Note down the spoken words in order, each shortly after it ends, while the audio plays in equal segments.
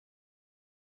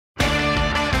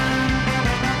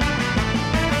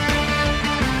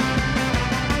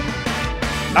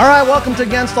All right, welcome to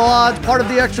Against All Odds, part of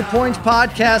the Extra Points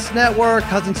Podcast Network.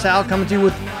 Cousin Sal coming to you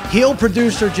with heel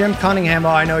producer Jim Cunningham. Oh,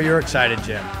 I know you're excited,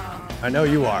 Jim. I know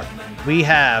you are. We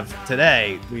have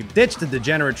today, we've ditched the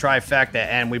degenerate trifecta,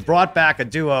 and we brought back a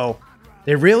duo.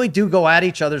 They really do go at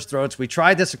each other's throats. We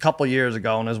tried this a couple years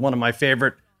ago, and it was one of my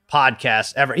favorite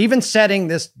podcasts ever. Even setting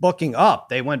this booking up,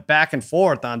 they went back and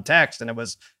forth on text, and it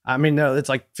was, it's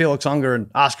like Felix Unger and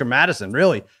Oscar Madison,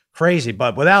 really crazy.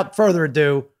 But without further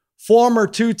ado, former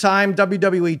two-time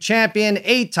WWE champion,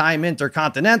 8-time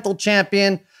Intercontinental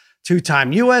champion,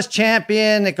 2-time U.S.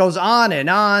 champion. It goes on and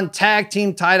on. Tag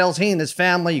team titles. He and his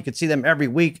family. You can see them every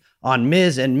week on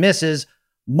Miz and Mrs.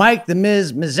 Mike the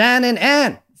Miz Mizanin,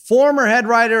 and former head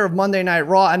writer of Monday Night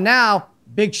Raw, and now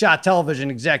Big Shot Television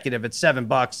executive at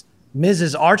 $7.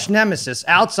 Miz's arch nemesis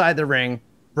outside the ring,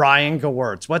 Brian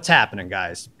Gewirtz. What's happening,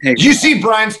 guys? Hey, did you see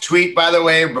Brian's tweet, by the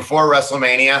way, before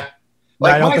WrestleMania?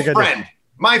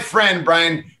 My friend,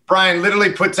 Brian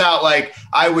literally puts out, like,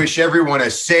 I wish everyone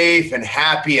a safe and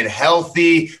happy and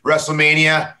healthy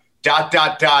WrestleMania, ...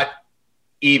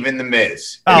 even the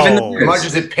Miz. Oh. Even the Miz. As much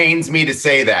as it pains me to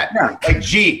say that. Yeah. Like,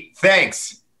 gee,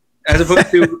 thanks. As opposed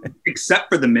to except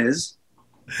for the Miz.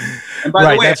 And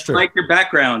by the way, I like your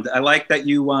background. I like that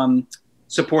you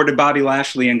supported Bobby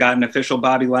Lashley and got an official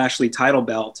Bobby Lashley title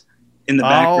belt in the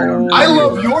background. I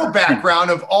love your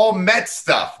background of all Mets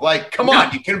stuff. Like, come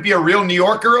on, you can be a real New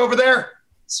Yorker over there?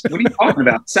 What are you talking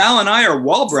about? Sal and I are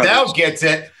wall brothers. Sal gets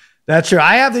it. That's true.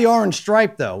 I have the orange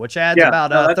stripe, though, which adds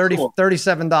about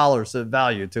 $37 of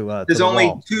value to there's the only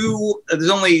wall. There's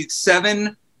only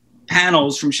 7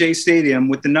 panels from Shea Stadium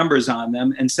with the numbers on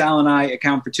them, and Sal and I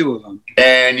account for 2 of them.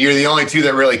 And you're the only 2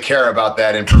 that really care about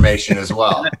that information as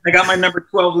well. I got my number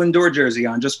 12 Lindor jersey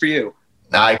on just for you.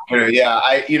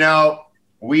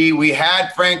 We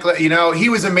had Franklin, he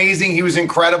was amazing. He was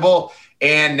incredible.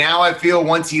 And now I feel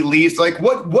once he leaves, like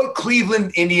what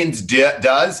Cleveland Indians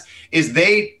does is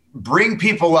they bring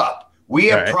people up. We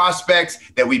have prospects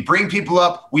that we bring people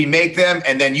up, we make them,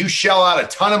 and then you shell out a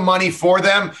ton of money for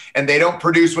them, and they don't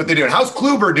produce what they're doing. How's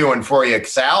Kluber doing for you,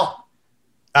 Sal?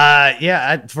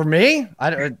 For me,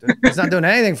 it's not doing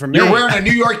anything for me. You're wearing a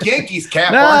New York Yankees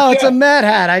cap. No, it's a Met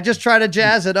hat. I just try to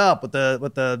jazz it up with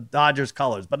the Dodgers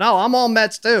colors. But no, I'm all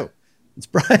Mets too. It's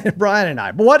Brian and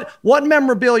I. But what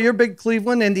memorabilia? You're big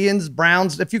Cleveland Indians,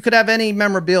 Browns. If you could have any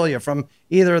memorabilia from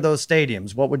either of those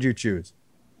stadiums, what would you choose?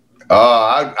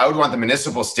 I would want the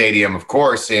Municipal Stadium, of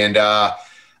course, and I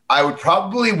would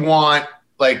probably want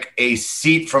like a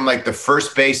seat from like the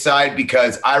first base side,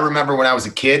 because I remember when I was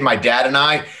a kid, my dad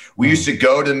and we used to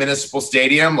go to the Municipal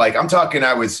Stadium. Like, I'm talking,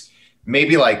 I was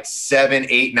maybe like 7,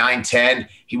 8, 9, 10.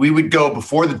 We would go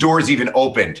before the doors even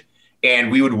opened,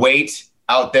 and we would wait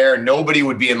out there. Nobody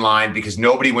would be in line because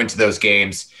nobody went to those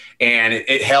games. And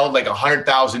it held like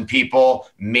 100,000 people,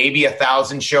 maybe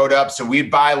 1,000 showed up. So we'd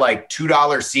buy like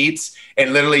 $2 seats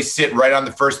and literally sit right on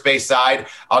the first base side.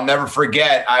 I'll never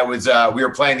forget. We were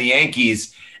playing the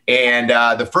Yankees, and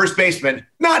the first baseman,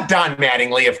 not Don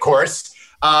Mattingly, of course,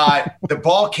 the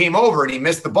ball came over and he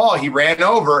missed the ball. He ran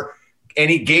over and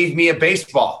he gave me a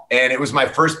baseball, and it was my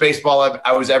first baseball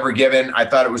I was ever given. I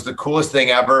thought it was the coolest thing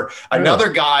ever. Another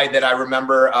guy that I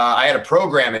remember, I had a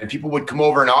program and people would come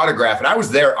over and autograph, and I was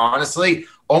there, honestly,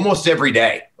 almost every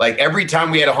day. Like every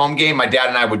time we had a home game, my dad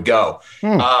and I would go.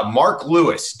 Mark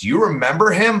Lewis, do you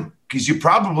remember him? Because you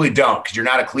probably don't, because you're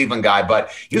not a Cleveland guy,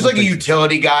 but he was like a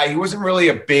utility guy. He wasn't really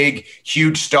a big,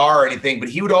 huge star or anything, but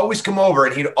he would always come over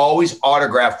and he'd always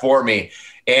autograph for me.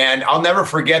 And I'll never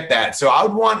forget that. So I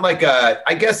would want like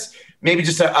maybe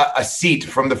just a seat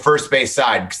from the first base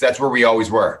side, because that's where we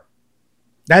always were.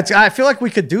 I feel like we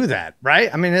could do that, right?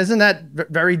 I mean, isn't that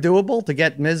very doable to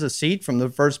get Miz a seat from the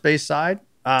first base side?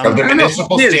 Of the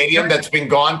Municipal Stadium that's been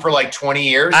gone for like 20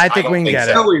 years? I think we can get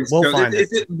it. We'll find it.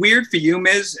 Is it weird for you,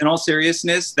 Miz, in all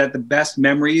seriousness, that the best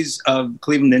memories of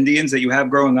Cleveland Indians that you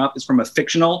have growing up is from a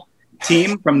fictional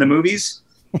team from the movies?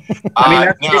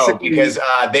 No, because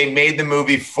they made the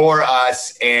movie for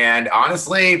us. And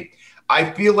honestly, I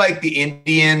feel like the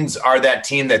Indians are that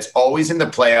team that's always in the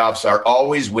playoffs, are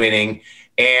always winning,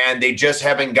 and they just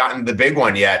haven't gotten the big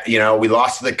one yet. We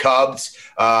lost to the Cubs,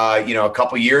 a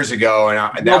couple years ago,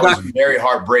 and that was very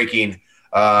heartbreaking.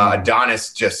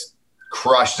 Adonis just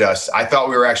crushed us. I thought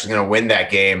we were actually going to win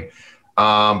that game,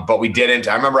 but we didn't.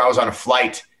 I remember I was on a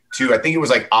flight to, I think it was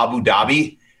like Abu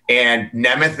Dhabi, and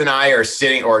Nemeth and I are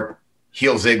sitting, or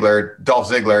Dolph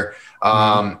Ziggler,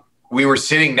 we were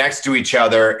sitting next to each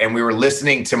other, and we were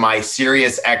listening to my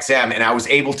Sirius XM, and I was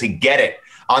able to get it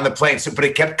on the plane. But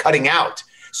it kept cutting out.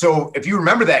 So if you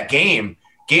remember that game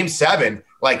 7,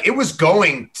 Like it was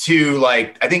going to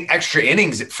like, I think extra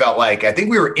innings, it felt like. I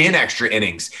think we were in extra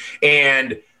innings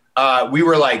and we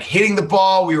were like hitting the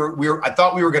ball. I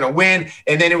thought we were going to win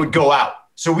and then it would go out.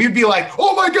 So we'd be like,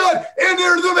 oh my God. And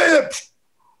there's the man.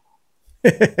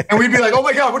 And we'd be like, oh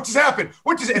my God, what just happened?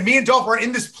 And me and Dolph were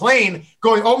in this plane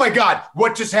going, oh my God,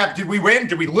 what just happened? Did we win?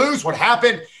 Did we lose? What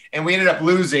happened? And we ended up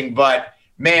losing. But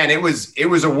man, it was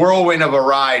a whirlwind of a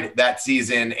ride that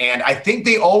season. And I think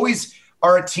they always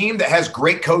are a team that has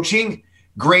great coaching,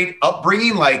 great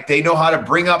upbringing. Like they know how to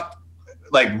bring up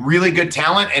like really good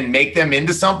talent and make them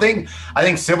into something. I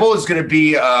think Sybil is going to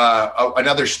be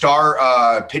another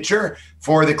star pitcher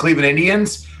for the Cleveland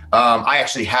Indians. I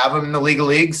actually have him in the League of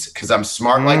Leagues because I'm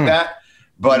smart like that.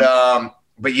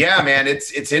 But yeah, man,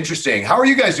 it's interesting. How are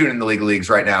you guys doing in the League of Leagues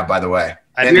right now, by the way?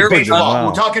 Baseball.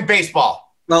 We're talking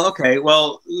baseball. Well, okay.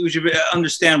 Well, we should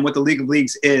understand what the League of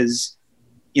Leagues is.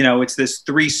 You know, it's this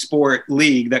 3-sport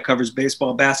league that covers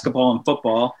baseball, basketball, and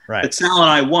football. Right. That Sal and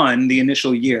I won the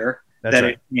initial year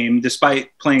it came,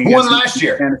 despite playing. Who won last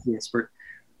year? Fantasy expert.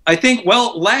 I think,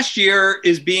 last year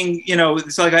is being,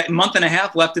 it's like a month and a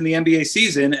half left in the NBA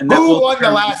season. And who won the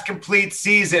last complete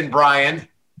season, Brian?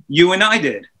 You and I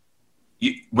did.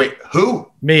 Wait,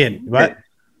 who? Me and what?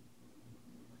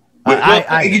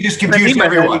 You just confused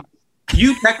everyone.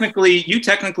 You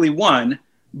technically won,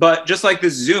 but just like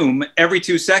this Zoom, every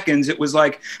 2 seconds it was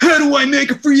like, how do I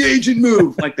make a free agent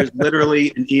move? Like there's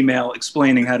literally an email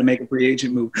explaining how to make a free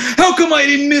agent move. How come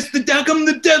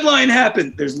the deadline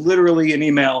happened? There's literally an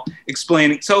email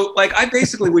explaining. So like I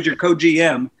basically was your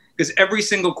co-GM because every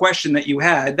single question that you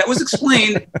had that was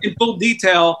explained in full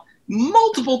detail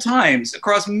multiple times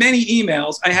across many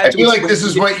emails. I feel like this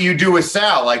is what you do with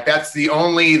Sal. Like that's the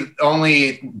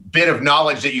only bit of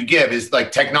knowledge that you give is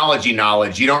like technology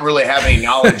knowledge. You don't really have any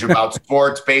knowledge about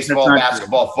sports, baseball,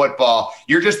 basketball, football.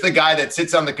 You're just the guy that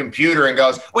sits on the computer and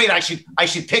goes, wait, I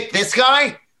should pick this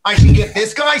guy. I should get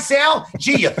this guy, Sal?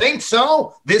 Gee, you think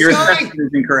so? Your assessment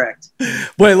is incorrect.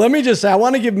 Wait, let me just say, I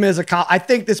want to give Miz I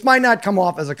think this might not come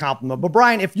off as a compliment, but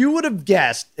Brian, if you would have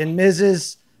guessed in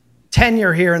Miz's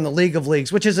tenure here in the League of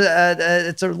Leagues, which is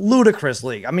it's a ludicrous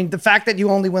league. I mean, the fact that you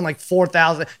only win like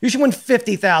 $4,000, you should win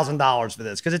 $50,000 for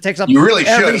this because it takes up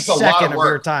every second of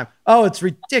your time. Oh, it's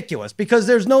ridiculous because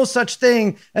there's no such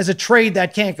thing as a trade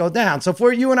that can't go down. So if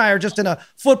you and I are just in a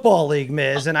football league,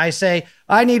 Miz, and I say,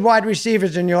 I need wide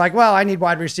receivers, and you're like, well, I need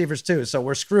wide receivers too, so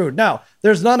we're screwed. No,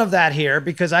 there's none of that here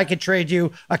because I could trade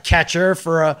you a catcher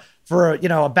for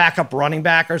a backup running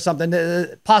back or something.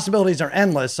 The possibilities are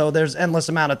endless, so there's endless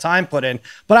amount of time put in.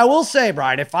 But I will say,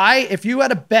 Brian, if you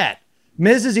had a bet,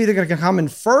 Miz is either going to come in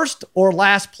first or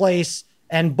last place,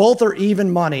 and both are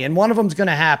even money, and one of them's going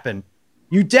to happen,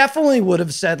 you definitely would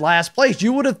have said last place.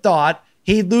 You would have thought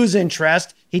he'd lose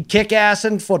interest, he'd kick ass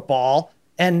in football,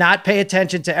 and not pay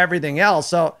attention to everything else.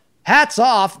 So hats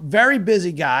off, very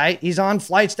busy guy. He's on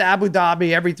flights to Abu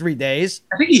Dhabi every 3 days.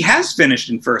 I think he has finished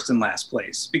in first and last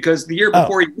place because the year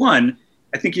before he won,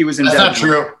 I think he was in. That's not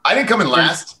true. I didn't come in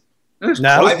last.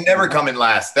 No, I've never come in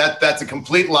last. That's a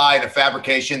complete lie and a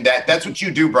fabrication. That's what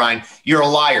you do, Brian. You're a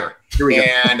liar.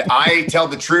 And I tell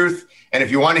the truth. And if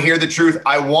you want to hear the truth,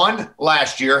 I won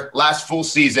last full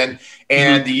season.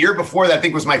 And the year before that, I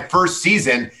think was my first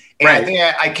season. And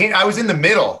I think I was in the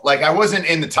middle. Like I wasn't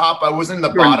in the top. I wasn't in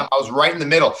the bottom. I was right in the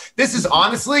middle. This is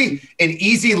honestly an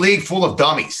easy league full of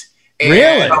dummies. And,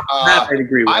 really? I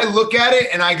agree with I look at it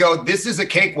and I go, this is a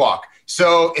cakewalk.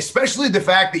 So especially the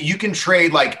fact that you can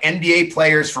trade like NBA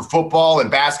players for football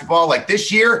and basketball. Like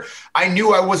this year, I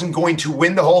knew I wasn't going to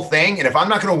win the whole thing. And if I'm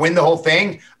not going to win the whole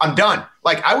thing, I'm done.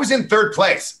 Like I was in third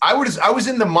place. I was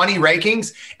in the money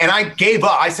rankings and I gave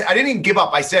up. I said, I didn't even give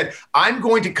up. I said, I'm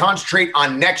going to concentrate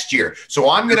on next year. So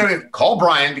I'm going to call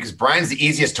Brian because Brian's the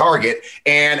easiest target.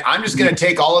 And I'm just going to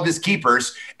take all of his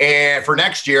keepers and for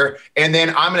next year. And then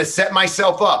I'm going to set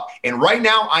myself up. And right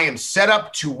now I am set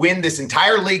up to win this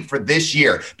entire league for this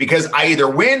year because I either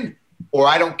win or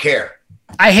I don't care.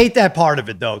 I hate that part of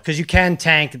it, though, because you can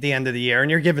tank at the end of the year and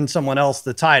you're giving someone else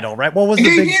the title, right? What was the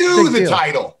big deal?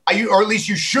 Title. Or at least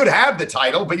you should have the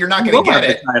title, but you're not going to get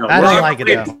it. I don't like it,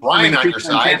 though. Brian on your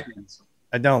side.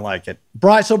 I don't like it.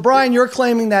 So, Brian, you're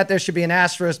claiming that there should be an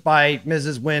asterisk by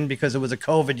Miz's win because it was a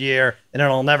COVID year and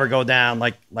it'll never go down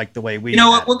like the way we. You know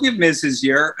what? We'll give Miz his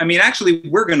year. I mean, actually,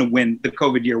 we're going to win the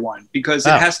COVID year one because it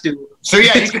has to. So,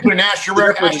 yeah, you can put an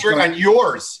asterisk on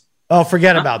yours. Oh,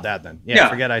 forget about that then. Yeah,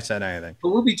 forget I said anything. But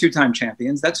we'll be two-time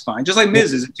champions. That's fine. Just like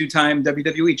Miz is a two-time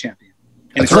WWE champion.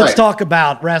 And let's talk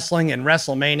about wrestling and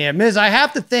WrestleMania. Miz, I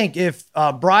have to think if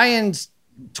Brian's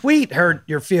tweet hurt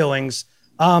your feelings,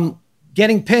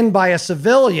 getting pinned by a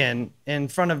civilian in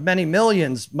front of many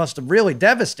millions must have really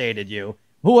devastated you.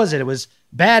 who was it? It was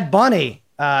Bad Bunny.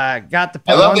 Got the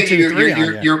I love that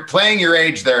you're playing your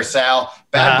age there, Sal.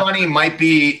 Bad Bunny might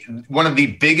be one of the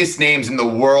biggest names in the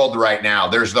world right now.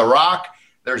 There's The Rock.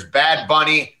 There's Bad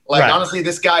Bunny. Like, honestly,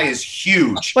 this guy is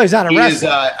huge. Well, he's not a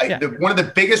wrestler. One of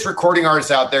the biggest recording artists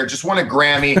out there. Just won a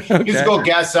Grammy. Musical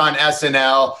guest on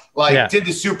SNL. Did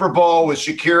the Super Bowl with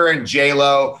Shakira and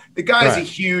J-Lo. The guy's a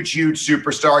huge, huge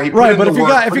superstar. He but if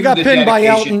you got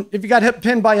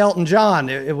pinned by Elton John,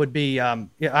 it would be.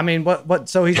 I mean, what?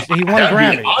 So he won a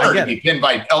Grammy. Be an honor to be pinned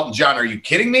by Elton John. Are you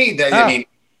kidding me? I mean,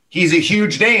 he's a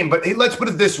huge name. But let's put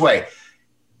it this way.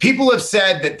 People have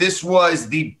said that this was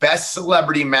the best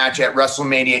celebrity match at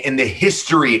WrestleMania in the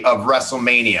history of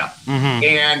WrestleMania. Mm-hmm.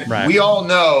 And we all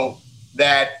know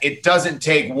that it doesn't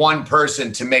take one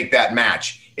person to make that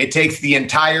match. It takes the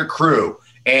entire crew.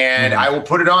 And I will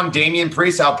put it on Damian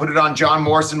Priest. I'll put it on John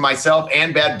Morrison, myself,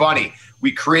 and Bad Bunny.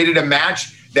 We created a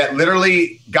match that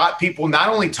literally got people not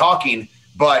only talking,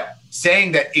 but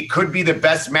saying that it could be the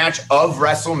best match of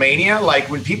WrestleMania.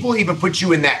 Like, when people even put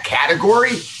you in that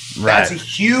category, that's a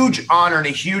huge honor and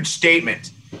a huge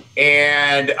statement.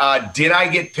 And did I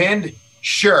get pinned?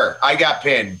 Sure, I got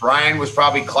pinned. Brian was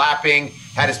probably clapping,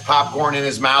 had his popcorn in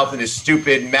his mouth in his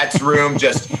stupid Mets room,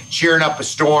 just cheering up a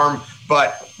storm.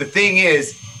 But the thing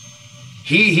is,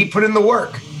 he put in the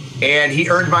work, and he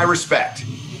earned my respect.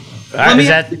 Is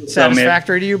that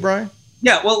satisfactory to you, Brian?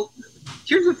 Yeah, well,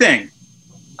 here's the thing.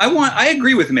 I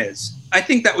agree with Miz. I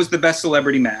think that was the best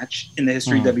celebrity match in the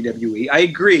history of WWE. I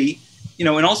agree. In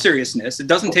all seriousness, it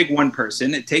doesn't take one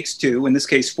person. It takes two, in this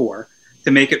case 4, to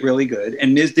make it really good.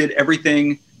 And Miz did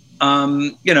everything,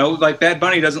 like Bad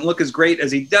Bunny doesn't look as great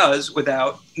as he does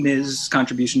without Miz's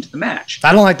contribution to the match.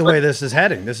 I don't like the way this is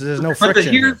heading. There's no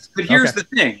friction. But here's the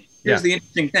thing. Here's the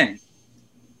interesting thing.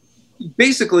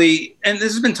 Basically, and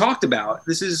this has been talked about,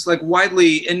 this is like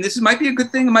widely, and this might be a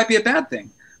good thing, it might be a bad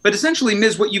thing. But essentially,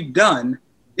 Miz, what you've done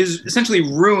is essentially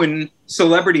ruin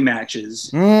celebrity matches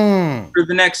for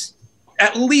the next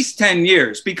at least 10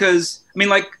 years, because I mean,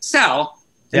 like Sal,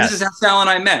 this is how Sal and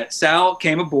I met. Sal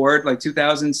came aboard like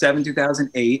 2007,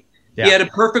 2008. He had a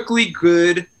perfectly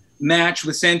good match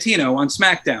with Santino on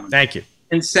SmackDown. Thank you.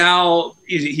 And Sal,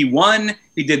 he won.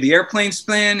 He did the airplane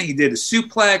spin. He did a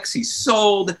suplex. He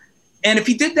sold. And if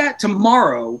he did that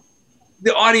tomorrow,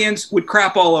 the audience would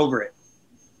crap all over it.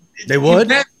 They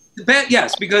would?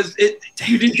 Yes, because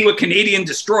you didn't do a Canadian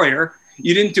destroyer.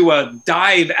 You didn't do a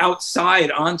dive outside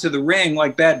onto the ring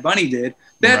like Bad Bunny did.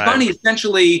 Bad Bunny,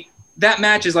 essentially, that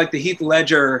match is like the Heath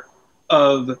Ledger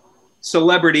of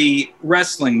celebrity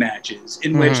wrestling matches,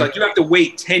 in which like you have to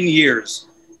wait 10 years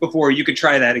before you could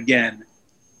try that again,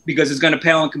 because it's going to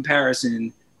pale in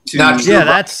comparison to...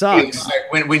 that sucks.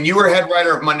 When you were head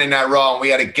writer of Monday Night Raw and we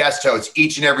had a guest host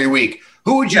each and every week,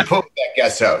 who would you put with that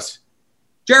guest host?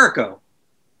 Jericho.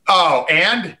 Oh,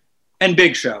 and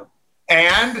Big Show.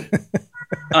 And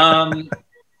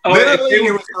literally,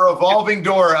 it was a revolving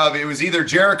door of it was either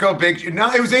Jericho,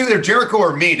 it was either Jericho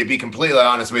or me, to be completely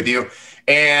honest with you.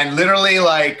 And literally,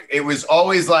 like, it was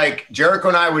always like Jericho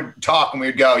and I would talk and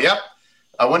we'd go, "Yep,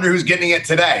 I wonder who's getting it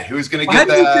today. Who's going to get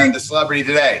the celebrity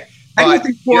today?" How do you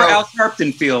think poor Al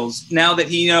Sharpton feels now that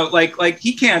he, like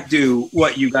he can't do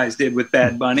what you guys did with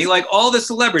Bad Bunny? Like, all the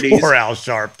celebrities. Poor Al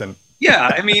Sharpton.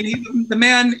 Yeah, I mean, the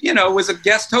man, was a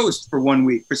guest host for 1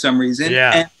 week for some reason.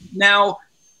 Yeah. And now,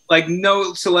 like,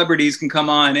 no celebrities can come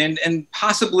on and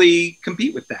possibly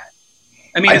compete with that.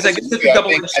 I mean, I guess it's a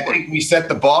double-edged sword. I think we set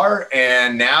the bar,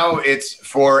 and now it's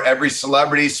for every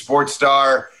celebrity, sports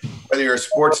star, whether you're a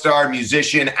sports star,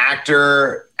 musician,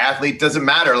 actor, athlete, doesn't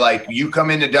matter. Like, you come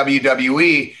into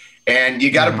WWE, and you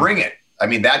got to bring it. I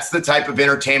mean, that's the type of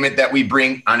entertainment that we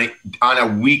bring on a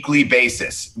weekly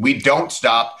basis. We don't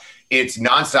stop. It's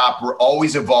nonstop. We're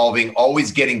always evolving,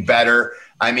 always getting better.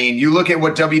 I mean, you look at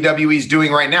what WWE is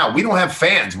doing right now. We don't have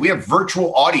fans. We have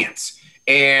virtual audience.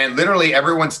 And literally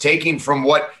everyone's taking from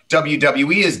what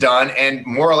WWE has done and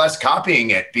more or less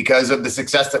copying it because of the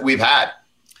success that we've had.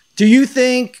 Do you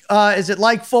think, is it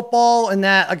like football in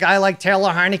that a guy like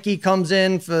Taylor Heineke comes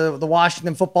in for the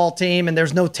Washington football team and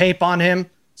there's no tape on him,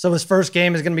 so his first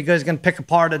game is going to be good, he's going to pick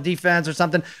apart a defense or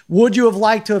something? Would you have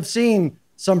liked to have seen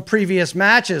some previous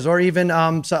matches, or even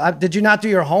did you not do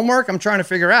your homework? I'm trying to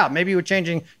figure out. Maybe you were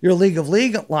changing your League of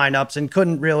League lineups and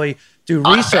couldn't really do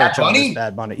research on this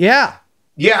Bad Bunny. Yeah.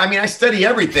 Yeah, I mean, I study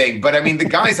everything, but I mean, the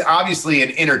guy's obviously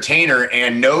an entertainer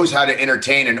and knows how to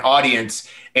entertain an audience.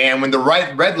 And when the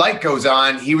red light goes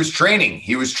on, he was training.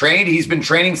 He's been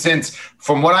training since,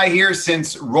 from what I hear,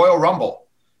 since Royal Rumble.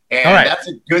 And that's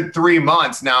a good 3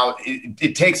 months. Now,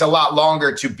 it takes a lot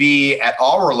longer to be at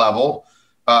our level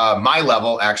my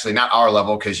level, actually, not our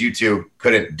level, because you two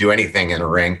couldn't do anything in a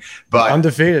ring. But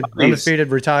undefeated,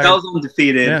 retired. I was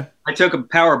undefeated. Yeah. I took a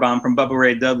power bomb from Bubba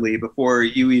Ray Dudley before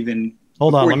you even.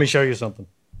 Hold on, let me show you something.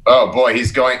 Oh boy,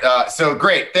 he's going. So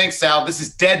great, thanks, Sal. This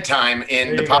is dead time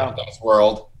in the podcast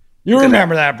world. You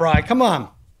remember that, Bri? Come on.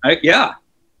 Yeah.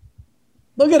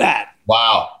 Look at that.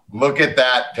 Wow, look at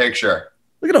that picture.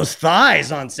 Look at those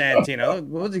thighs on Santino.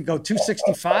 What did he go,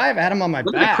 265? I had him on my back.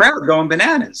 Look at the crowd going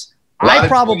bananas. I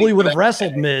probably would have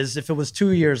wrestled Miz if it was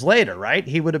 2 years later, right?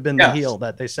 He would have been the heel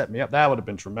that they set me up. That would have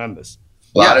been tremendous.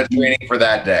 A lot of training for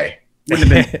that day.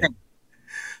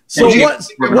 So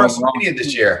what's WrestleMania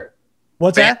this year?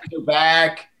 What's that?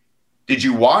 Back. Did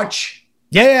you watch?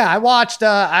 Yeah, I watched.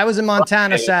 I was in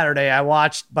Montana Saturday. I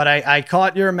watched, but I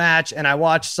caught your match and I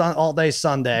watched all day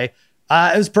Sunday.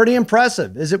 It was pretty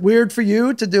impressive. Is it weird for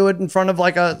you to do it in front of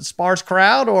like a sparse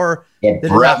crowd, or did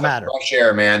it not matter? Fresh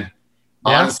air, man.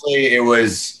 Yeah. Honestly, it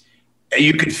was.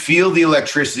 You could feel the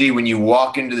electricity when you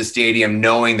walk into the stadium,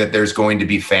 knowing that there's going to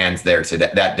be fans there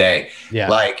that day. Yeah,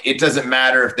 like it doesn't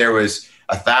matter if there was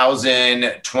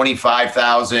 1,000,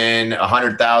 25,000,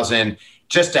 100,000.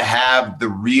 Just to have the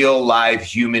real live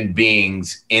human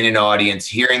beings in an audience,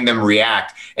 hearing them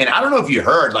react. And I don't know if you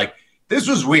heard, like, this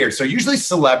was weird. So usually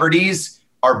celebrities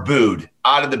are booed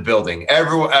out of the building.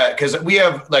 Everyone, because we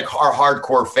have like our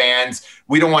hardcore fans.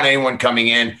 We don't want anyone coming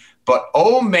in. But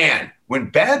oh man, when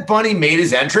Bad Bunny made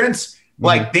his entrance,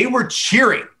 like they were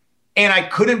cheering. And I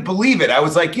couldn't believe it. I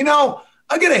was like, I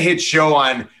got a hit show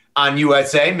on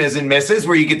USA, Ms. and Mrs.,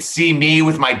 where you could see me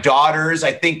with my daughters.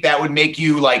 I think that would make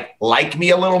you like me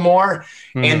a little more.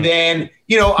 And then,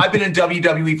 I've been in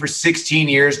WWE for 16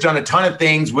 years, done a ton of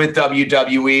things with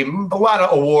WWE, a lot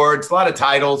of awards, a lot of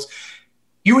titles.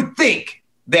 You would think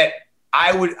that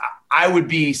I would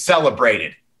be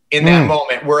celebrated in that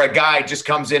moment where a guy just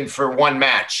comes in for one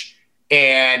match.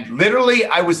 And literally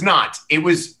I was not. It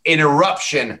was an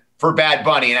eruption for Bad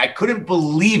Bunny, and I couldn't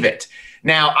believe it.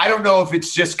 Now, I don't know if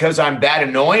it's just because I'm that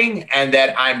annoying and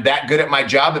that I'm that good at my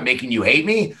job at making you hate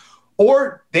me,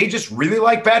 or they just really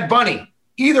like Bad Bunny.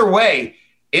 Either way,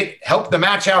 it helped the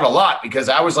match out a lot because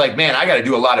I was like, man, I got to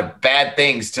do a lot of bad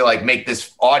things to like make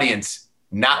this audience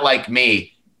not like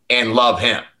me and love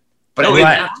him. But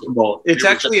it's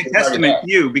actually a testament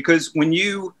to you, because when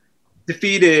you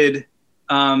defeated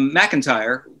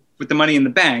McIntyre with the Money in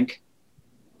the Bank,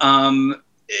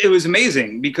 it was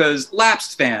amazing because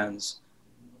lapsed fans,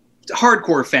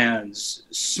 hardcore fans,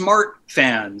 smart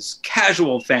fans,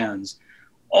 casual fans,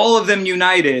 all of them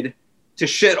united to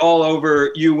shit all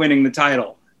over you winning the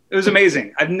title. It was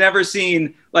amazing. I've never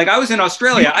seen, like, I was in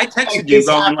Australia. I texted you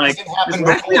going like, is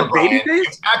Lashley a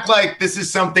babyface? Act like this is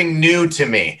something new to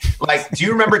me. Like, do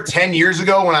you remember 10 years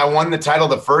ago when I won the title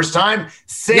the first time?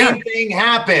 Same thing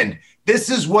happened. This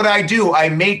is what I do. I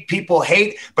make people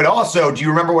hate. But also, do you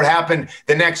remember what happened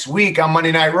the next week on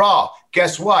Monday Night Raw?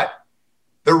 Guess what?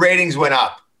 The ratings went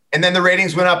up. And then the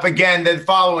ratings went up again the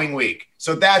following week.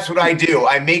 So that's what I do.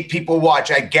 I make people watch.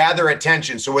 I gather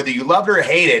attention. So whether you love it or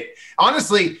hate it,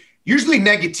 honestly, usually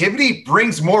negativity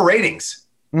brings more ratings.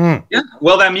 Yeah.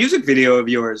 Well, that music video of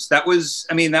yours, that was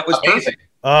amazing. Perfect.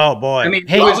 Oh, boy. I mean,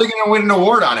 probably going to win an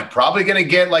award on it. Probably going to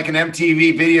get like an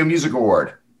MTV Video Music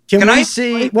Award. Can I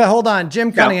see? Well, hold on,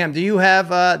 Jim Cunningham. Do you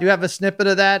have a snippet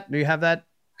of that? Do you have that?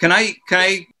 Can I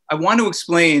want to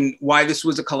explain why this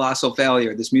was a colossal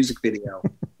failure, this music video.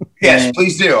 Yes,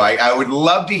 please do. I would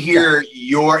love to hear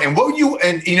you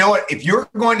know what, if you're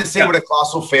going to say what a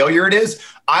colossal failure it is,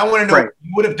 I want to know what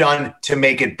you would have done to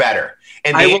make it better.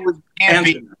 And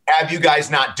have you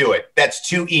guys not do it. That's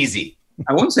too easy.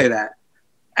 I won't say that.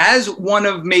 As one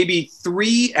of maybe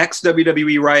 3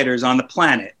 ex-WWE writers on the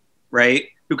planet, right,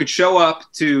 who could show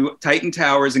up to Titan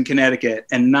Towers in Connecticut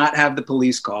and not have the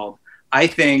police called, I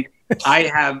think I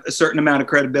have a certain amount of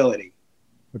credibility.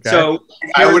 Okay. So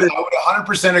I would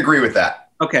 100% agree with that.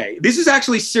 Okay. This is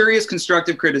actually serious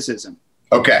constructive criticism.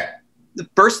 Okay. The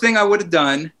first thing I would have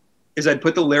done is I'd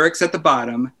put the lyrics at the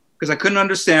bottom because I couldn't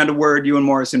understand a word you and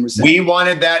Morrison were saying. We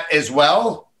wanted that as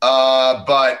well,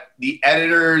 but the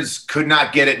editors could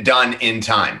not get it done in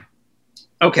time.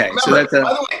 Okay. Remember, so that's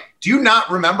by the way, do you not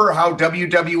remember how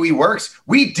WWE works?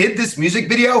 We did this music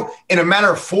video in a matter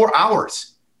of 4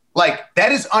 hours. Like,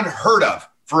 that is unheard of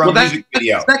for a music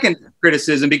video. That's the second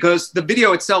criticism, because the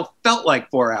video itself felt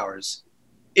like 4 hours.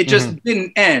 It just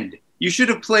didn't end. You should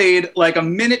have played like a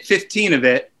minute 15 of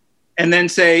it and then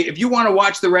say, if you want to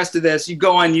watch the rest of this, you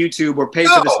go on YouTube or pay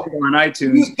for the single on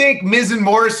iTunes. You think Miz and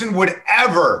Morrison would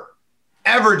ever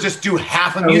just do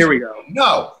half a music? Here we go.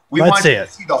 No. We want to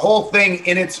see the whole thing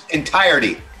in its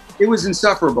entirety. It was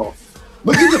insufferable.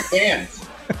 Look at the fans.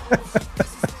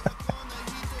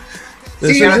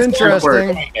 This is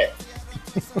interesting.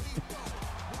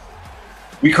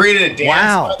 We created a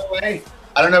dance, by the way.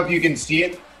 I don't know if you can see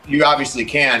it. You obviously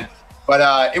can.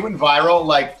 But it went viral.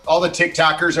 Like, all the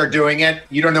TikTokers are doing it.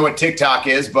 You don't know what TikTok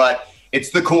is, but it's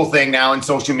the cool thing now in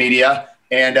social media.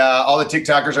 And all the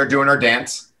TikTokers are doing our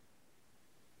dance.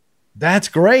 That's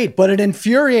great, but it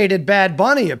infuriated Bad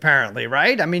Bunny, apparently,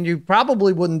 right? I mean, you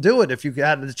probably wouldn't do it if you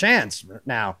had the chance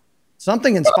now.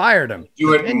 Something inspired him.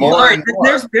 Do it more. And more.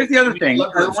 There's the other thing.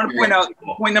 I want to point out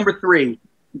point number 3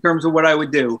 in terms of what I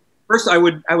would do. First, I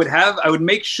would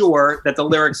make sure that the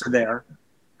lyrics are there.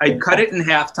 I'd cut it in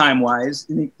half time-wise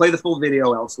and play the full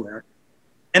video elsewhere.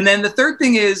 And then the third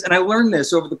thing is, and I learned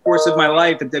this over the course of my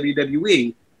life at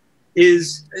WWE,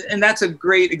 is, and that's a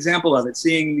great example of it,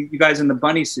 seeing you guys in the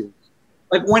bunny suit.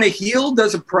 Like, when a heel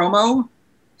does a promo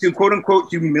to quote unquote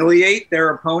humiliate their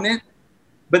opponent,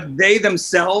 but they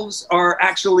themselves are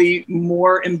actually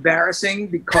more embarrassing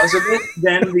because of it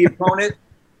than the opponent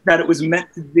that it was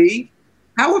meant to be,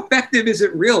 how effective is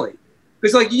it really?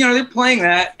 Because, like, you know, they're playing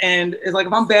that, and it's like,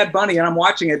 if I'm Bad Bunny and I'm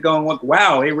watching it going, like,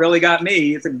 wow, he really got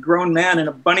me. It's a grown man in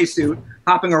a bunny suit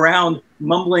hopping around,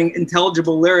 mumbling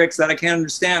intelligible lyrics that I can't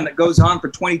understand that goes on for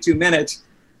 22 minutes.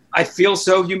 I feel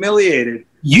so humiliated.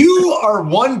 You are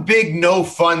one big no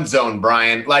fun zone,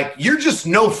 Brian. Like, you're just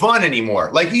no fun anymore.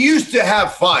 Like, you used to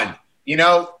have fun, you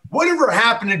know? Whatever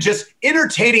happened to just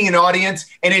entertaining an audience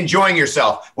and enjoying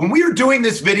yourself? When we were doing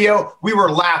this video, we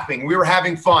were laughing. We were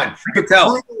having fun. The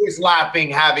crew was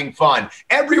laughing, having fun.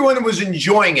 Everyone was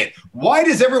enjoying it. Why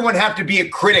does everyone have to be a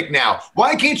critic now?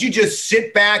 Why can't you just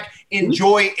sit back,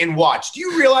 enjoy, and watch? Do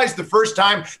you realize the first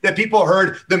time that people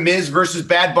heard The Miz versus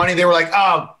Bad Bunny, they were like,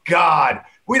 oh, God,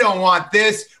 we don't want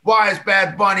this. Why does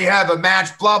Bad Bunny have a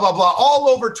match? Blah, blah, blah. All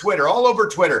over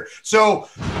Twitter. So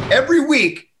every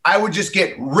week, I would just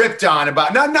get ripped on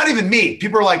about, not even me.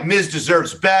 People are like, Miz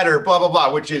deserves better, blah, blah,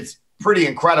 blah, which is pretty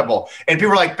incredible. And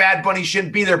people are like, Bad Bunny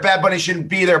shouldn't be there, blah,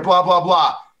 blah,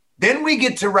 blah. Then we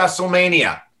get to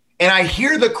WrestleMania, and I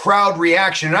hear the crowd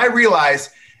reaction, and I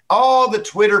realize all the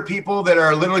Twitter people that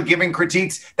are literally giving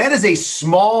critiques, that is a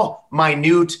small,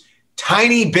 minute,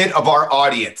 tiny bit of our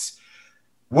audience.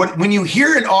 When you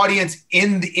hear an audience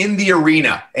in the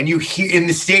arena and you hear in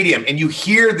the stadium and you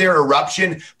hear their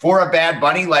eruption for a Bad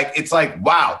Bunny, like, it's like,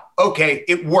 wow, okay,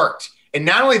 it worked. And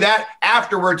not only that,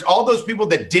 afterwards, all those people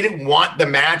that didn't want the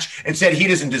match and said he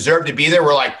doesn't deserve to be there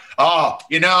were like, oh,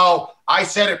 you know, I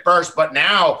said it first, but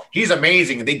now he's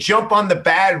amazing. And they jump on the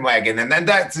bandwagon, and then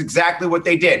that's exactly what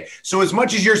they did. So as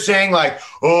much as you're saying, like,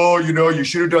 oh, you know, you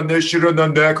should have done this, should have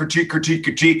done that,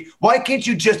 critique, why can't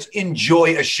you just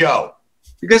enjoy a show?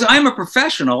 Because I'm a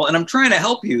professional and I'm trying to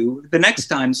help you. The next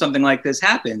time something like this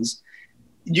happens,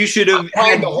 you should have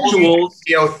had the visuals.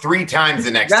 You know, 3 times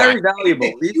the next time. Very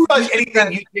valuable. If you watch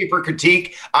anything you say for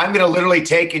critique, I'm going to literally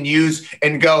take and use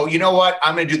and go, you know what?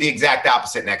 I'm going to do the exact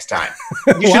opposite next time.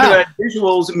 You should have had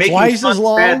visuals making twice fun as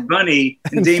long of Bad Bunny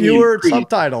and Damian fewer Priest.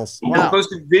 Subtitles. Wow.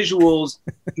 Posted visuals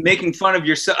making fun of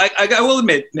yourself. I will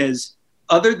admit, Miz,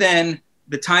 other than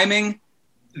the timing,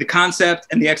 the concept,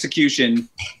 and the execution,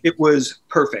 it was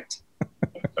perfect.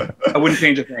 I wouldn't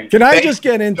change a thing. Can I just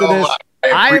get into this?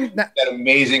 That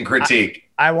amazing critique.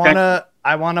 I want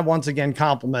to once again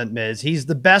compliment Miz. He's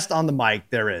the best on the mic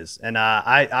there is. And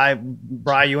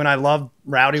Brian, you and I love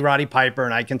Roddy Piper,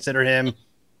 and I consider him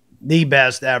the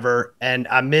best ever. And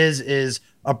Miz is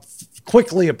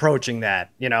quickly approaching that,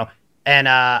 you know. And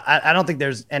I don't think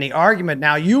there's any argument.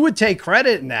 Now, you would take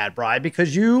credit in that, Brian,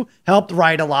 because you helped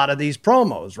write a lot of these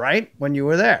promos, right, when you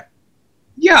were there.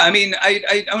 Yeah, I mean,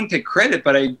 I wouldn't take credit,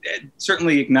 but I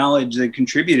certainly acknowledge they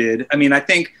contributed. I mean, I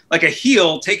think like a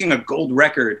heel taking a gold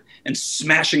record and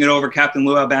smashing it over Captain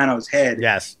Lou Albano's head,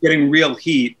 yes, getting real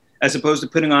heat, as opposed to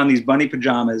putting on these bunny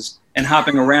pajamas and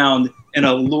hopping around in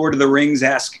a Lord of the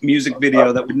Rings-esque music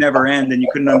video that would never end and you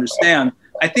couldn't understand,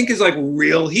 I think is like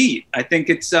real heat. I think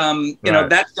it's, you know,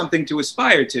 that's something to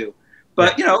aspire to.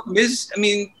 But, you know, Miz, I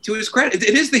mean, to his credit,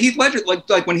 it is the Heath Ledger,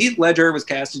 like when Heath Ledger was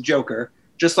cast as Joker,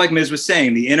 just like Miz was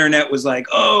saying, the internet was like,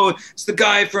 oh, it's the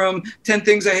guy from 10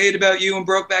 Things I Hate About You and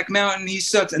Brokeback Mountain, he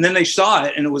sucks. And then they saw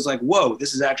it and it was like, whoa,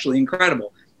 this is actually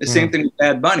incredible. The same thing with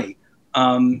Bad Bunny.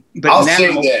 But I'll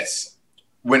say this.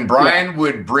 When Brian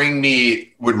would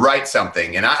write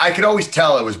something, and I could always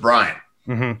tell it was Brian,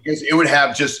 because it would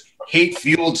have just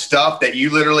hate-fueled stuff that you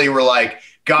literally were like,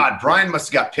 God, Brian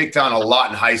must have got picked on a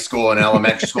lot in high school and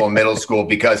elementary school and middle school,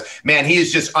 because, man, he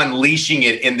is just unleashing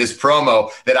it in this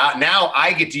promo that now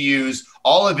I get to use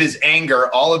all of his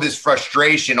anger, all of his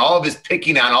frustration, all of his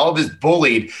picking on, all of his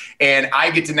bullied, and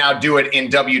I get to now do it in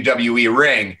WWE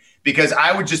ring, because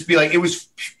I would just be like, it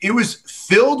was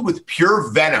filled with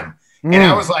pure venom. And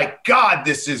I was like, God,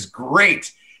 this is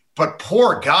great. But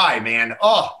poor guy, man.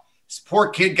 Oh, this poor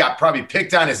kid got probably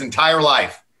picked on his entire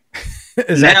life.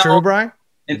 Is that true, Brian?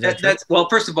 And that's well.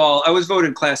 First of all, I was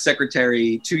voted class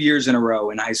secretary 2 years in a row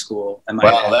in high school. And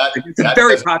it's a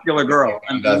very popular girl.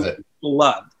 Does it?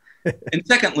 Loved. And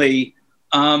secondly,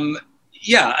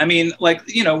 yeah, I mean, like,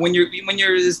 you know, when you're,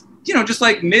 you know, just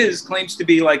like Miz claims to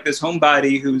be like this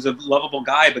homebody who's a lovable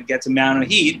guy but gets a amount of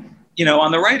heat. You know,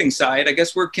 on the writing side, I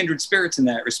guess we're kindred spirits in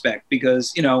that respect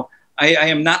because, you know, I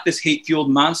am not this hate-fueled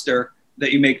monster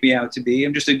that you make me out to be.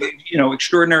 I'm just, you know,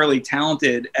 extraordinarily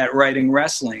talented at writing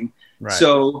wrestling. Right.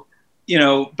 So, you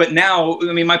know, but now,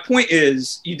 I mean, my point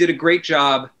is you did a great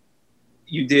job.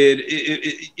 You did,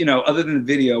 you know, other than the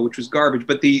video, which was garbage,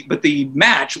 but the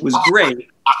match was great.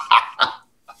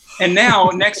 And now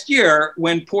next year,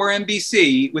 when poor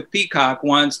NBC with Peacock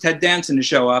wants Ted Danson to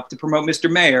show up to promote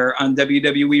Mr. Mayor on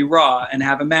WWE Raw and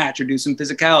have a match or do some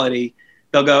physicality,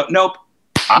 they'll go, nope,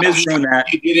 Miz ruined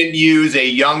that. You didn't use a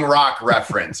Young Rock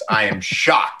reference. I am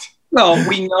shocked. Well,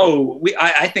 we know.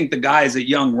 I think the guys at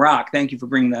Young Rock. Thank you for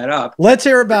bringing that up. Let's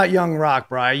hear about Young Rock,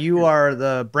 Brian. You are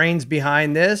the brains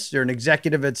behind this. You're an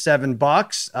executive at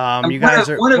 $7. You guys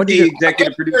are one of the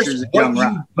executive producers at Young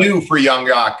Rock. What do you do for Young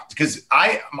Rock? Because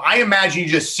I imagine you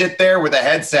just sit there with a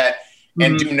headset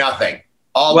and do nothing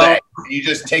all day. You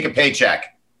just take a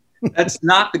paycheck. That's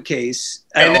not the case.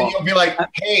 And then you'll be like,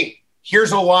 "Hey,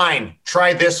 here's a line.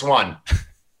 Try this one."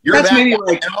 You're That's that maybe guy,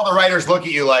 like, and all the writers look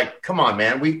at you like, come on,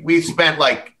 man. We've spent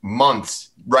like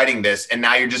months writing this, and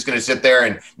now you're just going to sit there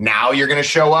and now you're going to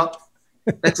show up?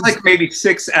 That's like maybe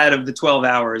 6 out of the 12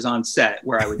 hours on set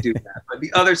where I would do that. But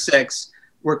the other 6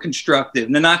 were constructive.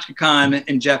 Nahnatchka Khan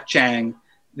and Jeff Chang,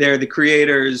 they're the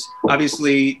creators.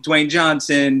 Obviously, Dwayne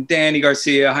Johnson, Danny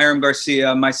Garcia, Hiram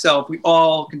Garcia, myself, we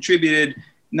all contributed.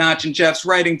 Notch and Jeff's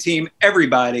writing team,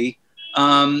 everybody.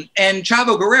 And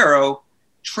Chavo Guerrero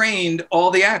trained all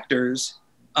the actors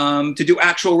to do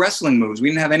actual wrestling moves. We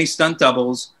didn't have any stunt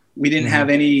doubles. We didn't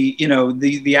have any, you know,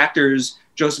 the actors,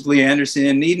 Joseph Lee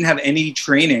Anderson, they didn't have any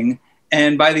training.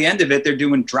 And by the end of it, they're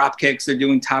doing drop kicks. They're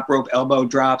doing top rope elbow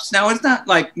drops. Now, it's not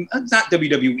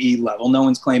WWE level. No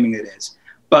one's claiming it is.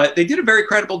 But they did a very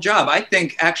credible job. I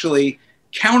think actually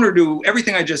counter to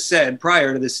everything I just said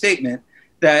prior to this statement,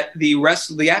 that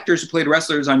the actors who played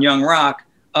wrestlers on Young Rock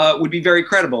would be very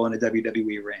credible in a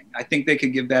WWE ring. I think they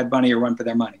could give Bad Bunny a run for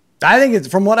their money. I think it's,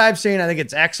 from what I've seen, I think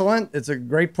it's excellent. It's a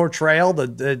great portrayal.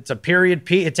 It's a period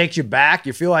piece. It takes you back.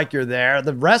 You feel like you're there.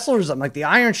 The wrestlers, like the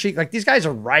Iron Sheik, like these guys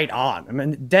are right on. I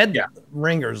mean, dead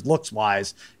ringers looks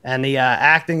wise, and the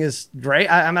acting is great.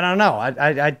 I mean, I don't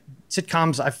know.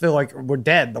 Sitcoms, I feel like we're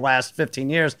dead the last 15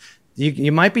 years.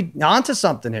 You might be onto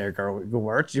something here,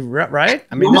 Gewurz. You right?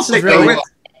 I mean, this is really.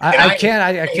 I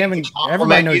can't even,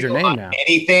 everybody knows your name now.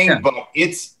 Anything, but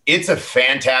it's a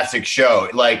fantastic show.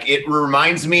 Like, it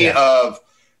reminds me of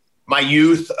my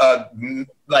youth.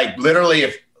 Like, literally,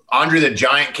 if Andre the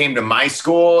Giant came to my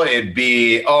school, it'd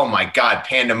be, oh my God,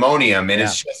 pandemonium. And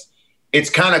it's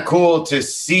kind of cool to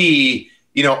see,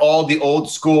 you know, all the old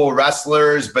school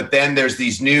wrestlers, but then there's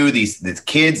these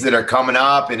kids that are coming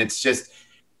up, and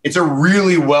it's a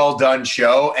really well done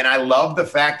show. And I love the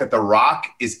fact that The Rock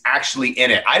is actually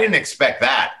in it. I didn't expect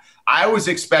that. I was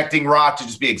expecting Rock to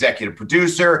just be executive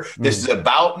producer. This is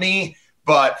about me.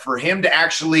 But for him to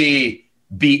actually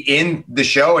be in the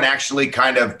show and actually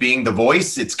kind of being the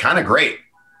voice, it's kind of great.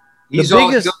 He's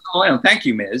all in. Thank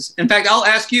you, Miz. In fact, I'll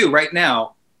ask you right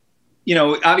now, you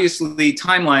know, obviously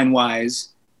timeline wise,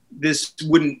 this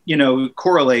wouldn't, you know,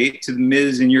 correlate to the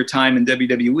Miz in your time in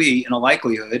WWE in a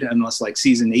likelihood, unless like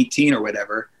season 18 or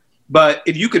whatever. But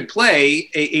if you could play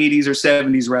a 80s or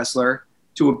 70s wrestler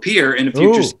to appear in a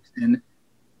future season,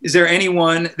 is there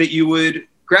anyone that you would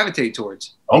gravitate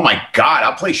towards? Oh my God,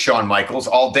 I'll play Shawn Michaels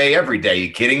all day, every day. You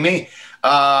kidding me?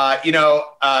 You know,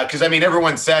 because I mean,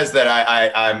 everyone says that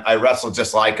I wrestle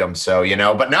just like him. So, you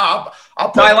know, but no, I'll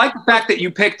play. No, I like the fact that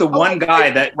you picked the one guy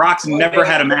that Rock's never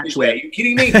had a match with. Are you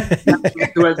kidding me?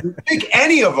 Pick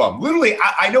any of them. Literally,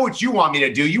 I know what you want me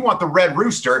to do. You want the Red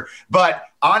Rooster, but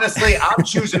honestly, I'm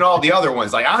choosing all the other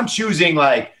ones. Like, I'm choosing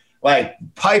like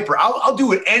Piper. I'll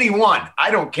do it anyone. I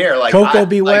don't care. Like Coco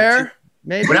Beware.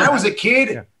 Maybe. When I was a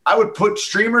kid, I would put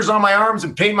streamers on my arms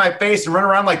and paint my face and run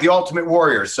around like the Ultimate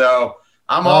Warrior. So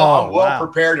I'm well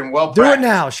prepared and well practiced. Do it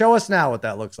now. Show us now what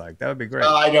that looks like. That would be great.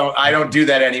 I don't do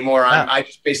that anymore. I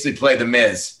just basically play the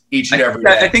Miz each and every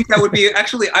day. I think that would be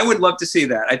actually. I would love to see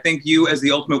that. I think you as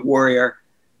the Ultimate Warrior.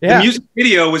 The music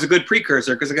video was a good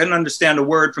precursor because I couldn't understand a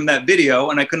word from that video,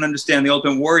 and I couldn't understand the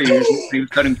Ultimate Warrior when he was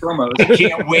cutting promos. I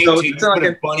can't wait till you put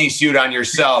a bunny suit on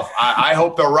yourself. I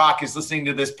hope The Rock is listening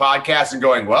to this podcast and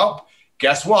going, well,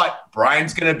 guess what?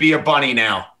 Brian's going to be a bunny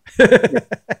now.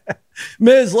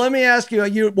 Miz, let me ask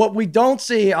you, what we don't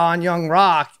see on Young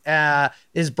Rock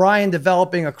is Brian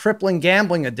developing a crippling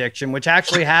gambling addiction, which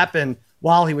actually happened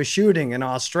while he was shooting in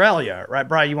Australia. Right,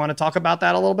 Brian? You want to talk about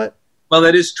that a little bit? Well,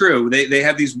 that is true. They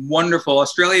have these wonderful,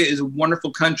 Australia is a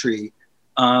wonderful country.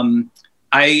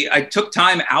 I took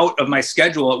time out of my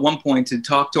schedule at one point to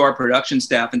talk to our production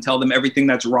staff and tell them everything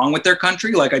that's wrong with their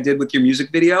country, like I did with your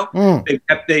music video.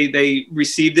 They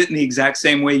received it in the exact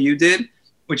same way you did,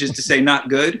 which is to say not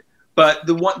good. But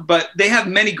they have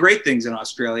many great things in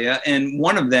Australia, and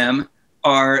one of them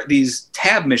are these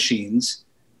tab machines.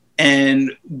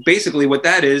 And basically what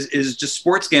that is just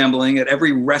sports gambling at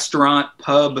every restaurant,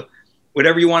 pub,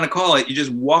 whatever you want to call it. You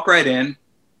just walk right in,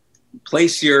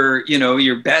 place your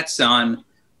bets on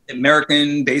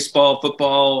American baseball,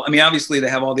 football. I mean, obviously they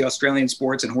have all the Australian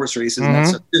sports and horse races and that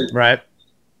stuff too. Right.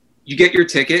 You get your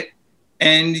ticket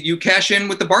and you cash in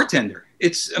with the bartender.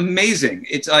 It's amazing.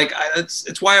 It's like,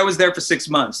 it's why I was there for 6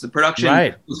 months. The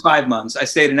production was 5 months. I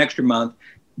stayed an extra month,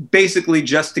 basically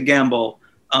just to gamble.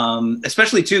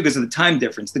 Especially too, because of the time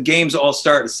difference. The games all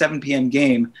start, a 7 p.m.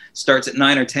 game starts at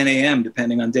 9 or 10 a.m.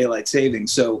 depending on daylight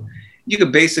savings. So you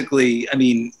could basically, I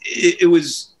mean,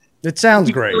 it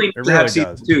sounds great. Really, it really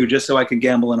does. Too, just so I could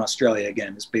gamble in Australia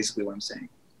again, is basically what I'm saying.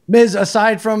 Miz,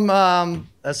 aside from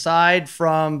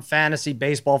fantasy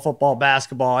baseball, football,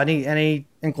 basketball, any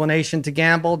inclination to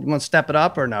gamble? You want to step it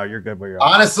up, or no? You're good where you're at?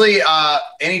 Honestly,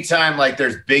 anytime like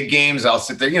there's big games, I'll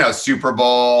sit there. Super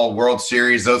Bowl, World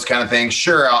Series, those kind of things.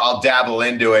 Sure, I'll dabble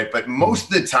into it, but most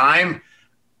of the time,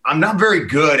 I'm not very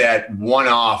good at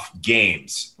one-off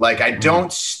games. Like I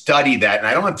don't study that, and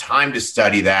I don't have time to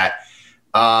study that.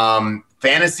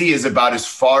 Fantasy is about as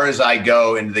far as I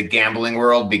go into the gambling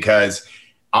world because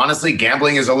honestly,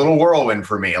 gambling is a little whirlwind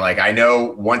for me. Like I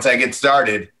know once I get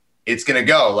started, it's going to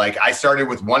go. Like I started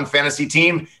with one fantasy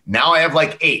team. Now I have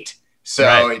like 8.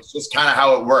 So It's just kind of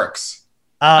how it works.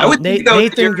 Nathan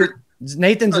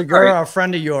Zagura, a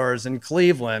friend of yours in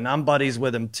Cleveland. I'm buddies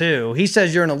with him too. He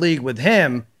says you're in a league with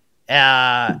him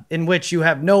in which you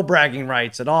have no bragging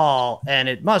rights at all. And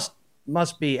it must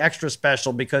be extra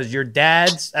special because your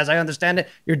dad's, as I understand it,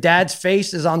 your dad's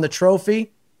face is on the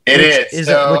trophy. Which is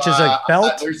a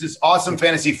belt. There's this awesome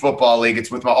fantasy football league. It's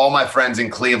with all my friends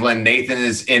in Cleveland. Nathan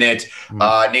is in it.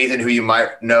 Nathan, who you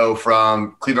might know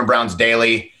from Cleveland Browns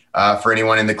Daily, for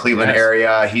anyone in the Cleveland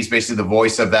area, he's basically the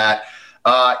voice of that.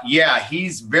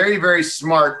 He's very, very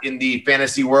smart in the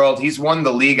fantasy world. He's won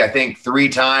the league, I think, 3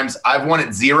 times. I've won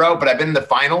it 0, but I've been in the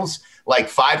finals like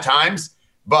 5 times.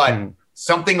 But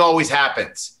something always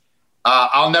happens.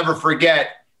 I'll never forget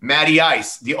Matty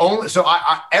Ice.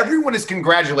 Everyone is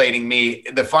congratulating me.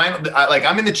 The final,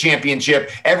 I'm in the championship.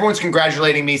 Everyone's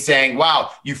congratulating me, saying, "Wow,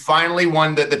 you finally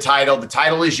won the title. The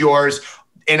title is yours."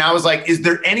 And I was like, "Is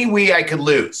there any way I could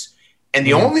lose?" And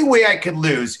the only way I could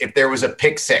lose if there was a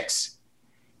pick 6.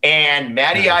 And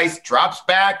Matty Ice drops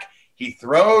back. He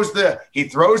throws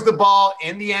the ball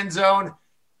in the end zone.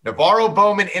 Navarro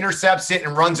Bowman intercepts it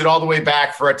and runs it all the way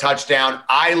back for a touchdown.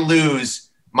 I lose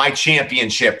my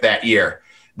championship that year.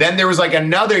 Then there was like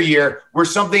another year where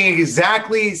something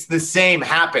exactly the same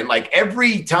happened. Like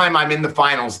every time I'm in the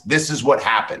finals, this is what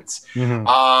happens.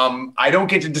 I don't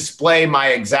get to display my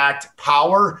exact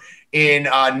power in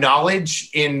knowledge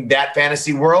in that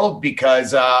fantasy world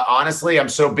because honestly, I'm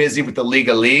so busy with the League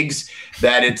of Leagues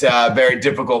that it's very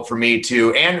difficult for me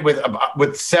to, and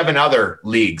with 7 other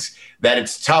leagues, that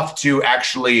it's tough to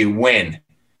actually win.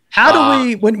 How do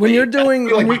we, when you're doing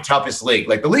my toughest league,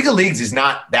 like the League of Leagues is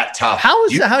not that tough. How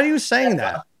are you saying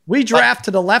that? We draft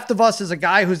to the left of us is a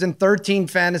guy who's in 13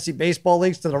 fantasy baseball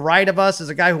leagues. To the right of us is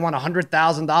a guy who won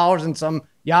 $100,000 in some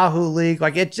Yahoo league.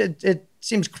 Like it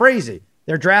seems crazy.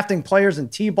 They're drafting players in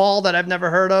T-ball that I've never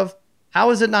heard of.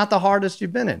 How is it not the hardest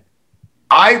you've been in?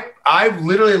 I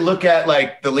literally look at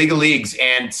like the League of Leagues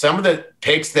and some of the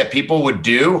picks that people would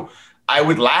do, I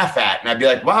would laugh at, and I'd be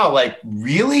like, wow, like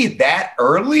really that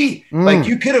early? Like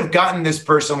you could have gotten this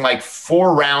person like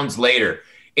 4 rounds later.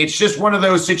 It's just one of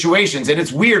those situations. And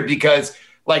it's weird because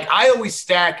like I always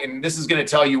stack, and this is going to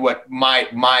tell you what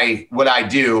what I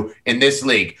do in this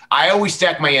league. I always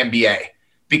stack my NBA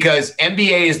because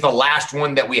NBA is the last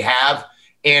one that we have.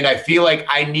 And I feel like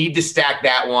I need to stack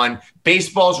that one.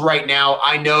 Baseball's right now.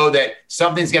 I know that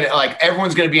something's going to, like,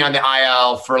 everyone's going to be on the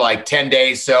IL for like 10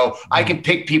 days. So I can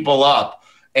pick people up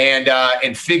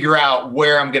and figure out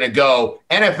where I'm going to go.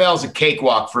 NFL's a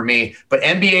cakewalk for me, but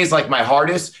NBA is like my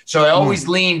hardest. So I always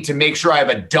lean to make sure I have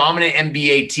a dominant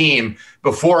NBA team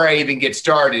before I even get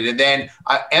started. And then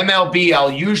MLB,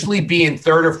 I'll usually be in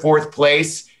 3rd or 4th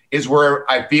place is where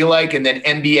I feel like, and then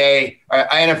NBA,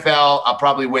 NFL, I'll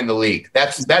probably win the league.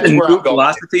 That's where I'm going.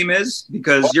 Philosophy is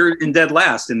because you're in dead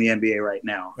last in the NBA right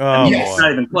now. It's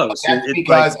not even close. That's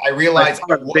because I realized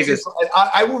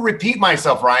I will repeat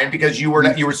myself, Ryan, because you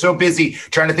were so busy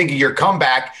trying to think of your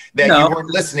comeback that you weren't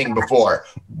listening before.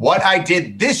 What I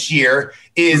did this year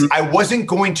is I wasn't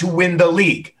going to win the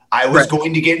league. I was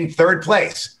going to get in third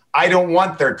place. I don't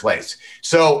want third place.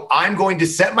 So I'm going to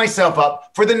set myself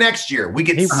up for the next year. We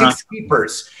get 6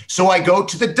 keepers. So I go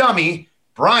to the dummy,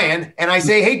 Brian, and I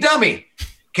say, hey, dummy,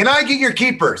 can I get your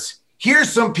keepers?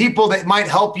 Here's some people that might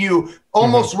help you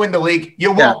almost win the league.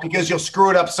 You won't because you'll screw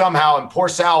it up somehow. And poor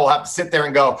Sal will have to sit there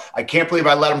and go, I can't believe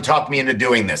I let him talk me into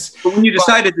doing this. But when you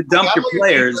decided to dump your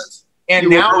players, and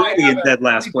now I have in dead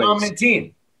last place. Dominant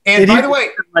team. And by the way,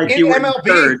 in MLB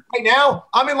right now,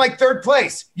 I'm in like third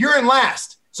place. You're in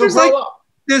last. So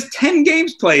there's 10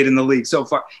 games played in the league so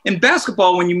far. In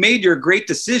basketball, when you made your great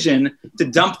decision to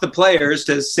dump the players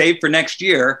to save for next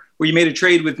year, where you made a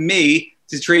trade with me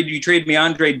you trade me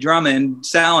Andre Drummond,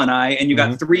 Sal and I, and you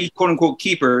got 3 quote unquote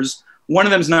keepers. One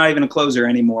of them's not even a closer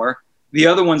anymore. The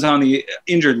other one's on the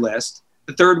injured list.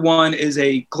 The third one is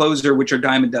a closer, which are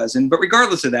dime a dozen. But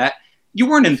regardless of that, you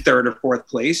weren't in third or fourth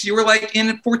place. You were like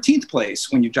in 14th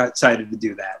place when you decided to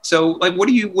do that. So like, what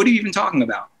are you even talking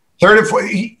about? Third and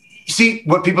fourth. See,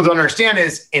 what people don't understand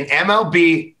is in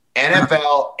MLB,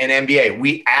 NFL, and NBA,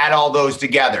 we add all those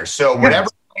together. So whatever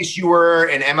place you were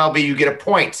in MLB, you get a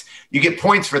point. You get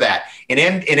points for that. In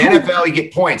NFL, you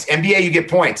get points. NBA, you get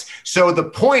points. So the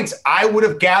points I would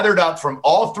have gathered up from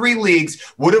all 3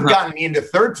 leagues would have gotten me into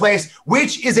third place,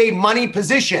 which is a money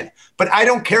position. But I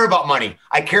don't care about money.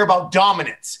 I care about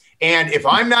dominance. And if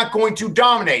I'm not going to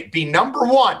dominate, be number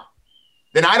 1,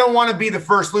 then I don't want to be the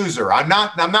first loser. I'm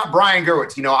not Brian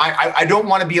Gerwitz. You know, I don't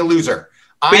want to be a loser.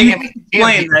 But you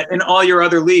explain that in all your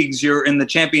other leagues, you're in the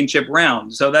championship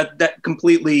round. So that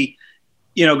completely,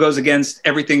 goes against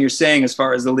everything you're saying as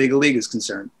far as the league is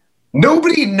concerned.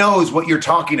 Nobody knows what you're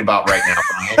talking about right now,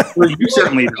 Brian. Well, you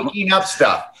certainly don't. Making up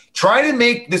stuff. Try to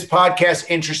make this podcast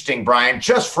interesting, Brian,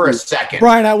 just for a second.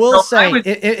 Brian, I will say,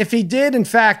 if he did, in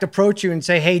fact, approach you and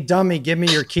say, hey, dummy, give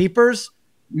me your keepers,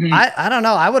 I don't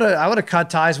know. I would have cut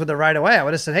ties with it right away. I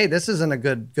would have said, hey, this isn't a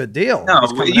good deal. No,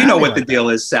 you know what the deal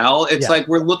is, Sal. It's like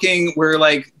we're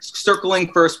like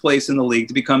circling first place in the league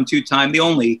to become the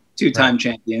only two-time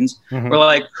champions. We're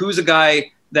like, who's a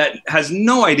guy that has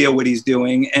no idea what he's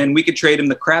doing, and we could trade him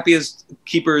the crappiest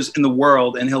keepers in the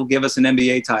world, and he'll give us an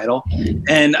NBA title.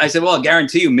 And I said, well, I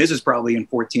guarantee you Miz is probably in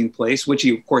 14th place, which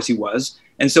of course he was.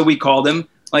 And so we called him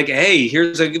like, hey,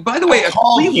 by the way, a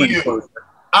Cleveland closer.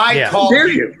 I called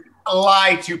you to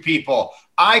lie to people.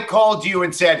 I called you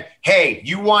and said, hey,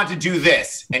 you want to do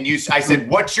this? And I said,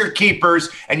 what's your keepers?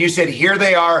 And you said, here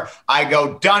they are. I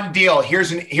go, done deal.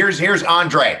 Here's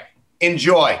Andre.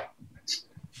 Enjoy.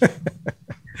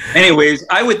 Anyways,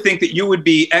 I would think that you would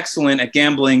be excellent at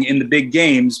gambling in the big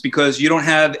games because you don't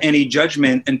have any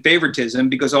judgment and favoritism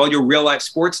because all your real life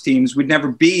sports teams would never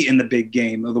be in the big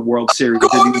game of the World Series.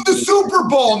 Going to the Super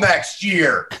Bowl next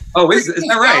year. Oh, is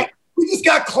that right? We just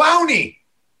got Clowney.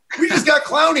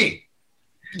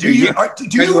 Do you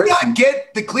not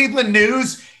get the Cleveland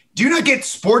news? Do you not get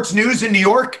sports news in New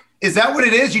York? Is that what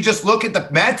it is? You just look at the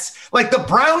Mets? Like the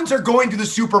Browns are going to the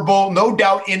Super Bowl, no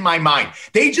doubt in my mind.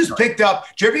 They just picked up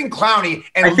Jadeveon Clowney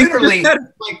and literally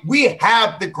we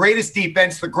have the greatest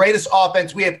defense, the greatest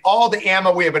offense. We have all the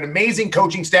ammo. We have an amazing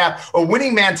coaching staff, a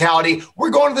winning mentality.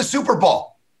 We're going to the Super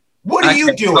Bowl. What are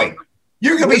you doing?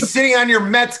 You're going to be sitting on your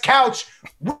Mets couch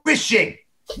wishing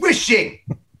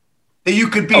that you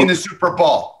could be in the Super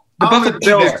Bowl. The Buffalo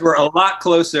Bills were a lot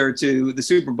closer to the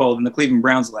Super Bowl than the Cleveland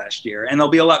Browns last year, and they'll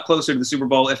be a lot closer to the Super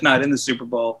Bowl, if not in the Super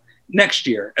Bowl, next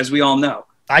year, as we all know.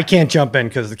 I can't jump in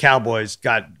because the Cowboys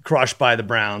got crushed by the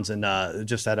Browns and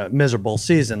just had a miserable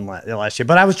season last year.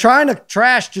 But I was trying to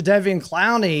trash Jadeveon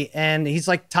Clowney, and he's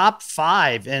like top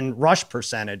 5 in rush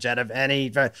percentage out of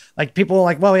any. Like people are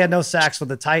like, well, he had no sacks with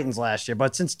the Titans last year,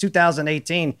 but since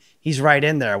 2018, he's right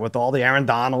in there with all the Aaron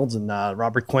Donalds and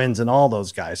Robert Quinns and all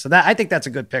those guys. So I think that's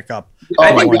a good pickup.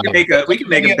 I think we can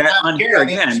make a bet on here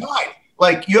again.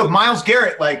 Like you have Myles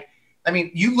Garrett,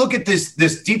 you look at this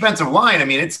defensive line. I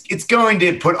mean, it's going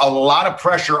to put a lot of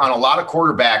pressure on a lot of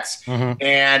quarterbacks.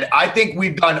 And I think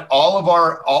we've done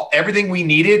everything we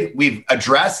needed. We've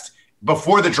addressed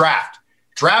before the draft.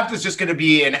 Draft is just going to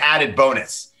be an added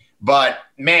bonus. But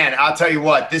man, I'll tell you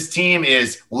what, this team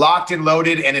is locked and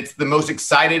loaded, and it's the most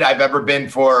excited I've ever been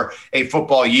for a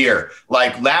football year.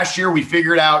 Like last year, we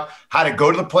figured out how to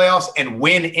go to the playoffs and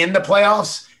win in the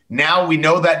playoffs. Now we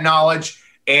know that knowledge.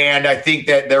 And I think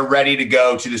that they're ready to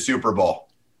go to the Super Bowl.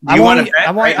 I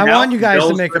want you guys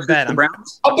to make a bet.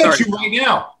 I'll bet you right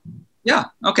now. Yeah.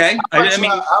 Okay.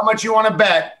 How much you want to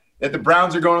bet that the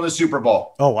Browns are going to the Super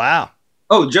Bowl? Oh, wow.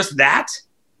 Oh, just that?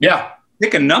 Yeah.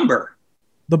 Pick a number.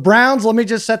 The Browns, let me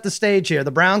just set the stage here.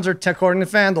 The Browns are, according to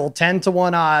FanDuel,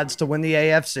 10-1 odds to win the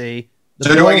AFC.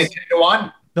 Do I get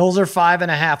 10-1? Bills are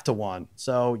 5.5-1.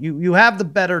 So you have the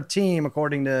better team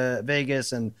according to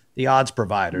Vegas and the odds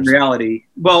providers. Reality.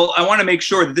 Well, I want to make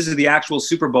sure that this is the actual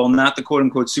Super Bowl, not the quote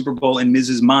unquote Super Bowl in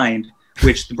Miz's mind,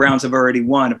 which the Browns have already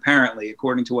won, apparently,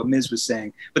 according to what Miz was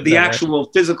saying. But the actual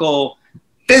physical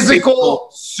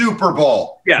Super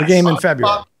Bowl. Yeah. The game in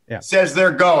February. Says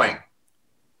they're going.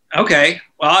 Okay.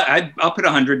 Well, I'll put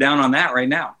 100 down on that right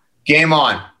now. Game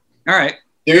on. All right.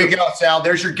 There you go, Sal.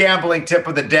 There's your gambling tip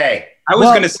of the day. I was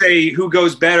going to say who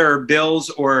goes better, Bills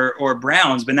or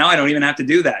Browns, but now I don't even have to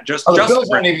do that. Just Bills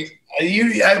aren't even.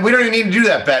 We don't even need to do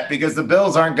that bet because the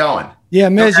Bills aren't going. Yeah,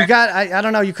 Miz, you got. I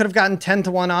don't know. You could have gotten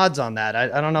 10-1 odds on that.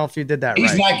 I don't know if you did that.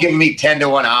 He's not giving me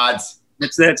 10-1 odds.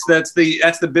 That's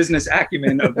the business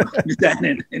acumen of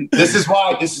that. This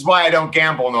is why I don't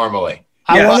gamble normally.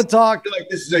 I want to talk. I feel like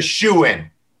this is a shoe-in.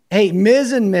 Hey,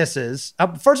 Miz and Mrs.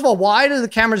 First of all, why do the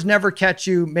cameras never catch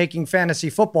you making fantasy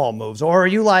football moves? Or are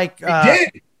you like? They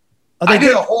did. I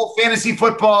did a whole fantasy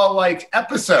football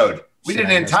episode. We did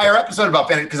an entire episode about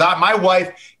fantasy because my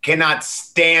wife cannot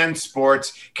stand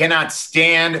sports, cannot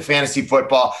stand fantasy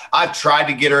football. I've tried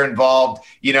to get her involved,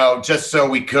 just so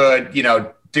we could,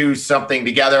 do something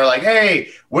together. Like,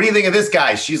 hey, what do you think of this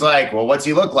guy? She's like, well, what's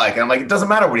he look like? And I'm like, it doesn't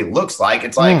matter what he looks like.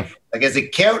 It's like, is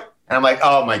it cute? And I'm like,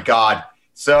 oh my God.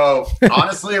 So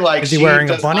honestly, is he wearing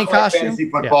a bunny costume? Fantasy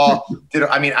football. Yeah.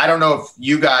 I don't know if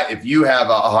you have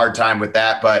a hard time with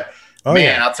that, but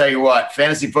I'll tell you what,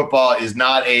 fantasy football is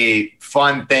not a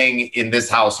fun thing in this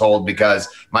household because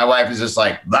my wife is just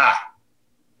like, bah.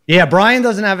 Yeah, Brian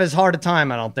doesn't have as hard a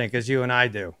time, I don't think, as you and I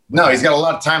do. No, he's got a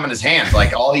lot of time on his hands.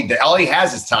 Like all he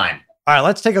has is time. All right,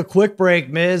 let's take a quick break,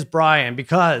 Ms. Brian,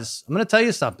 because I'm going to tell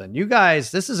you something. You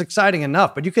guys, this is exciting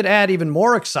enough, but you could add even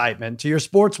more excitement to your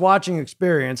sports watching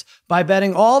experience by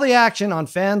betting all the action on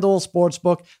FanDuel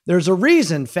Sportsbook. There's a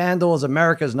reason FanDuel is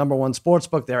America's #1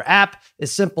 sportsbook. Their app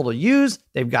is simple to use.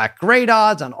 They've got great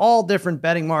odds on all different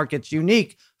betting markets,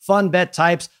 unique, fun bet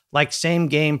types like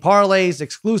same-game parlays,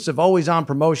 exclusive always-on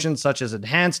promotions such as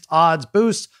enhanced odds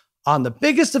boosts on the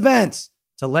biggest events,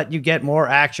 to let you get more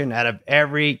action out of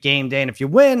every game day. And if you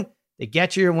win, they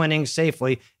get you your winnings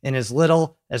safely in as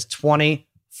little as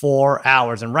 24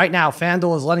 hours. And right now,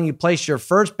 FanDuel is letting you place your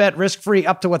first bet risk-free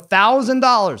up to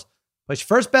 $1,000. Place your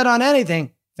first bet on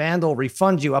anything, FanDuel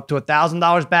refunds you up to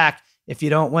 $1,000 back if you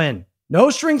don't win.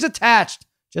 No strings attached.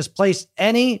 Just place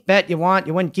any bet you want.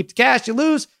 You win, keep the cash. You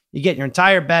lose, you get your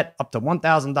entire bet up to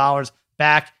 $1,000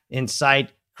 back in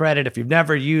sight credit. If you've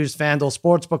never used FanDuel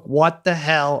Sportsbook, what the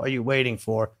hell are you waiting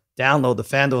for? Download the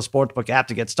FanDuel Sportsbook app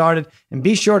to get started and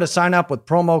be sure to sign up with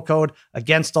promo code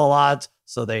Against All Odds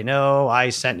so they know I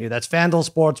sent you. That's FanDuel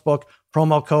Sportsbook,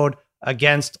 promo code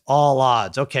Against All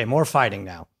Odds. Okay, more fighting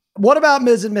now. What about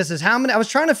Ms. and Mrs.? How many? I was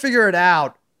trying to figure it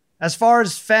out as far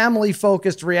as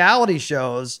family-focused reality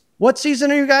shows. What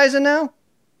season are you guys in now?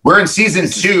 We're in season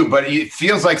 2, but it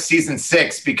feels like season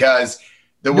 6 because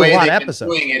the way they've been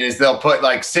doing it is they'll put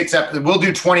 6 episodes. We'll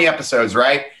do 20 episodes,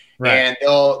 right? And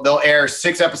they'll air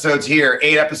 6 episodes here,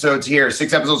 8 episodes here,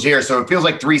 6 episodes here. So it feels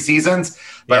like 3 seasons.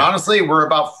 But honestly, we're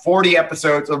about 40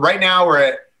 episodes. So right now we're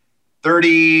at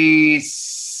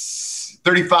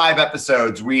 35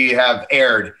 episodes we have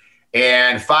aired.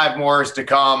 And 5 more is to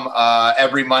come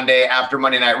every Monday after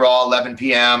Monday Night Raw, 11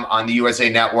 p.m. on the USA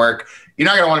Network. You're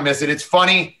not going to want to miss it. It's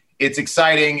funny. It's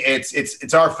exciting.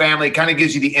 It's our family. It kind of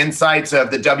gives you the insights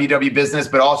of the WWE business,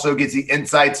 but also gives the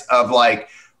insights of what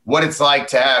it's like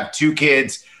to have 2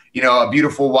 kids, a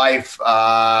beautiful wife,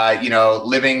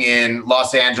 living in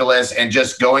Los Angeles and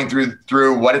just going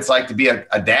through what it's like to be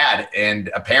a dad and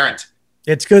a parent.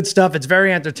 It's good stuff. It's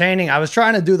very entertaining. I was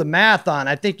trying to do the math on,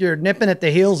 I think you're nipping at the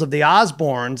heels of the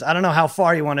Osbournes. I don't know how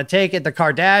far you want to take it. The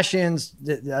Kardashians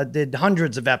did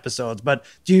hundreds of episodes, but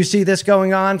do you see this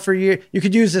going on for you? You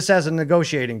could use this as a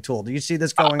negotiating tool. Do you see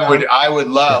this going on? I would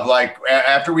love,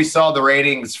 after we saw the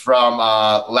ratings from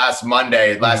last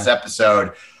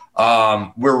episode,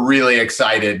 we're really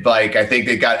excited. I think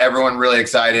they got everyone really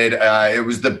excited. It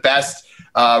was the best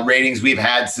ratings we've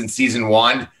had since season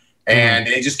 1. And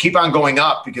they just keep on going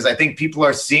up because I think people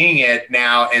are seeing it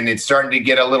now and it's starting to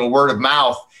get a little word of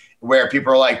mouth where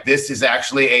people are like, this is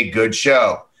actually a good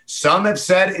show. Some have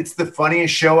said it's the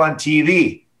funniest show on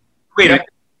TV. Wait, are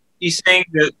you saying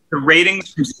that the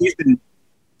ratings from season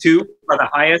 2 are the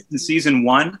highest in season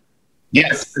 1?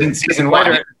 Yes, in season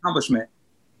 1. Accomplishment.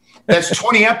 That's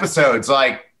 20 episodes.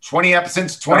 Like 20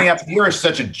 episodes, 20 episodes. You're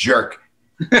such a jerk.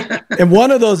 In one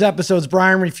of those episodes,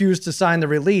 Brian refused to sign the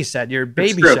release at your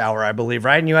baby shower, I believe,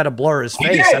 right? And you had to blur his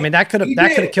face. I mean, that could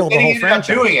have killed the whole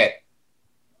franchise. Doing it.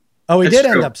 Oh, he did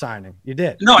end up signing. You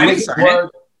did. No, I didn't sign it.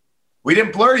 We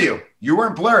didn't blur you. You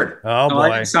weren't blurred. Oh, boy. I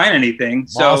didn't sign anything.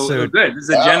 So good. This is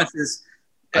a genesis.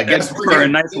 I guess for a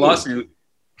nice lawsuit.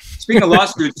 Speaking of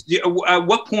lawsuits, at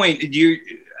what point did you?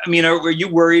 I mean, are you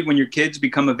worried when your kids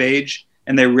become of age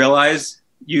and they realize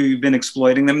you've been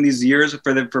exploiting them these years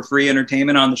for free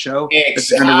entertainment on the show?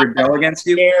 Exactly. They're going to rebel against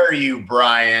you? Dare you,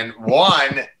 Brian?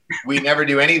 One, we never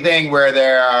do anything where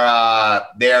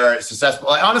they're successful.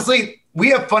 Like, honestly, we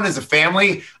have fun as a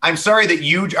family. I'm sorry that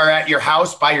you are at your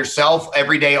house by yourself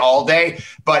every day, all day.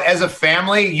 But as a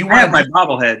family, you want to my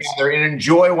bobbleheads together and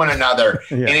enjoy one another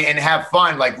and have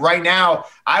fun. Like right now,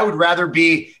 I would rather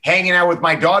be hanging out with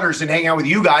my daughters than hanging out with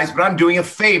you guys. But I'm doing a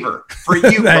favor for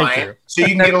you, Brian, so you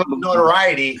can get a little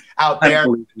notoriety out there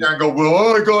and go,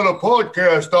 well, I got a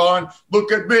podcast on.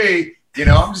 Look at me. You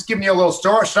know, I'm just giving you a little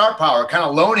star power, kind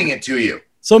of loaning it to you.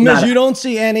 So, Miz, you don't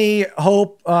see any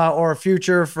hope or a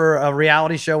future for a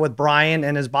reality show with Brian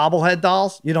and his bobblehead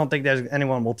dolls? You don't think there's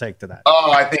anyone will take to that?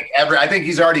 Oh, I think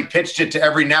he's already pitched it to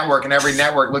every network, and every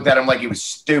network looked at him like he was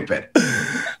stupid.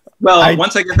 Well,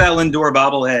 once I get that Lindor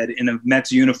bobblehead in a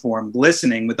Mets uniform,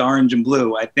 glistening with orange and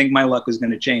blue, I think my luck was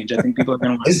going to change. I think people are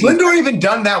going to. Has Lindor even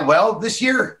done that well this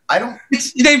year?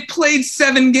 They've played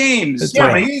 7 games.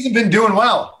 Yeah, but he hasn't been doing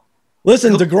well.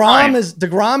 Listen,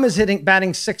 DeGrom is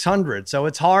batting 600, so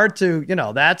it's hard to,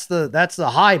 that's the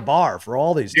high bar for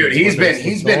all these dude.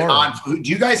 He's been on.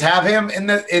 Do you guys have him in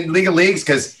League of Leagues?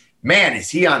 Because man, is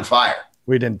he on fire?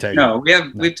 We didn't take. No, we have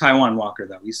Taijuan Walker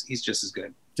though. He's just as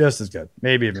good. Just as good,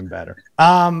 maybe even better.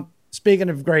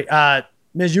 Speaking of great,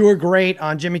 Miz, you were great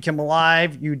on Jimmy Kimmel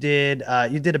Live. You did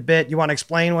a bit. You want to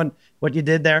explain what you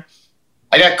did there?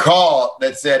 I got a call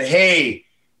that said, "Hey,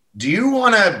 do you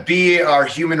want to be our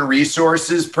human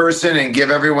resources person and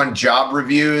give everyone job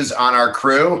reviews on our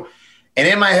crew?" And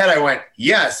in my head, I went,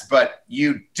 yes, but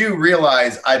you do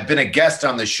realize I've been a guest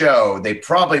on the show. They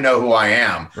probably know who I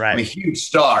am. Right. I'm a huge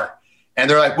star. And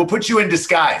they're like, we'll put you in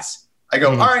disguise. I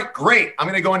go, all right, great. I'm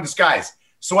going to go in disguise.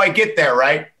 So I get there,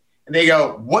 right? And they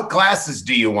go, what glasses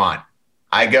do you want?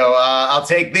 I go, I'll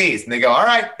take these. And they go, all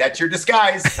right, that's your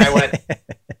disguise. And I went,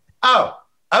 oh,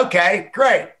 okay,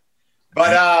 great.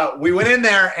 But we went in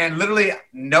there and literally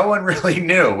no one really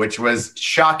knew, which was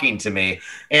shocking to me.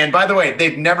 And by the way,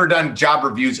 they've never done job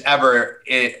reviews ever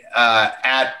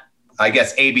at, I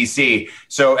guess, ABC.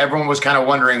 So everyone was kind of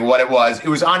wondering what it was. It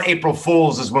was on April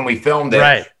Fool's is when we filmed it.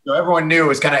 Right. So everyone knew it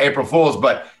was kind of April Fool's,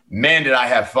 but man, did I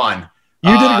have fun.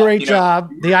 You did a great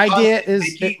job. The idea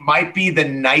is Nikki might be the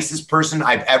nicest person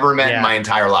I've ever met in my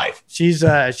entire life. She's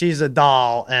a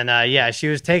doll, and she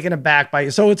was taken aback by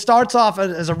you. So it starts off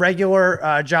as a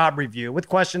regular job review with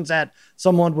questions that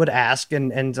someone would ask,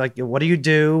 and like, what do you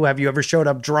do? Have you ever showed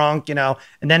up drunk? And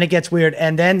then it gets weird,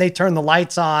 and then they turn the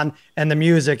lights on and the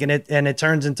music, and it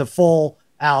turns into full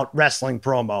out wrestling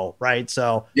promo, right?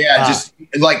 So just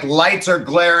like lights are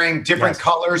glaring, different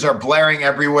colors are blaring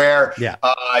everywhere.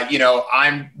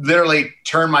 I'm literally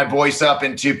turn my voice up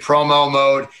into promo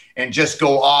mode and just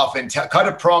go off and cut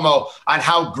a promo on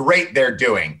how great they're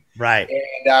doing. Right.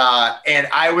 And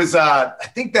I was I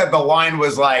think that the line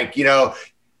was like,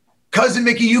 Cousin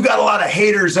Mickey, you got a lot of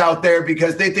haters out there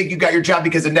because they think you got your job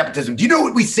because of nepotism. Do you know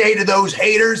what we say to those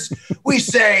haters? We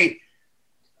say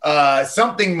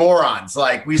something morons.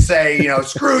 Like we say,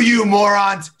 screw you,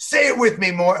 morons. Say it with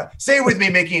me,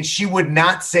 Mickey. And she would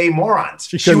not say morons.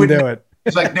 She would do it.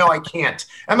 She's like, no, I can't.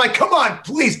 I'm like, come on,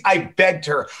 please. I begged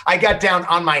her. I got down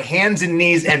on my hands and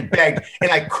knees and begged,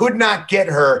 and I could not get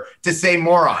her to say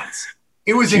morons.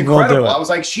 It was incredible. I was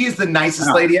like, she is the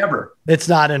nicest lady ever. It's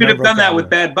not. You should have done that with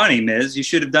Bad Bunny, Miz. You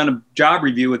should have done a job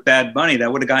review with Bad Bunny.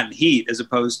 That would have gotten heat as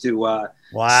opposed to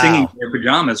singing in their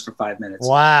pajamas for 5 minutes.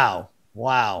 Wow.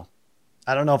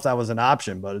 I don't know if that was an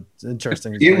option, but it's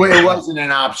interesting. It wasn't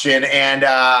an option. And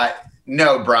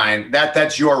no, Brian,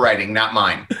 that's your writing, not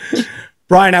mine.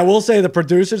 Brian, I will say the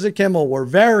producers at Kimmel were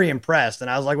very impressed. And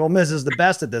I was like, well, Miz is the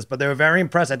best at this, but they were very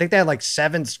impressed. I think they had like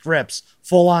 7 scripts,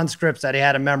 full-on scripts that he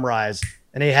had to memorize,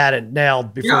 and he had it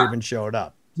nailed before he even showed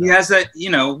up. So. He has that,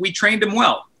 we trained him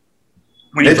well.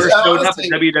 When he first showed up at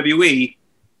WWE,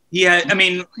 he had,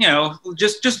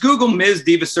 just Google Miz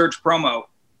Diva Search promo,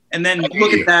 and then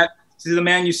look at that to the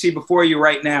man you see before you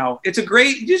right now. It's a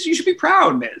great, you should be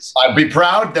proud, Miz. I'd be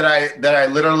proud that I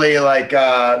literally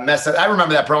messed up. I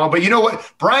remember that promo, but you know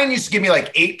what? Brian used to give me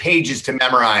like 8 pages to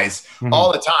memorize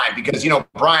all the time because,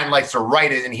 Brian likes to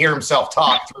write it and hear himself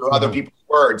talk through other people's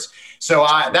words. So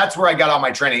that's where I got all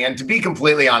my training. And to be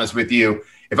completely honest with you,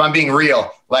 if I'm being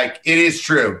real, like it is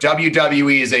true.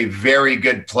 WWE is a very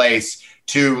good place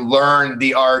to learn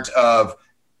the art of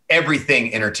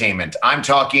everything entertainment. I'm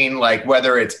talking like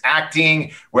whether it's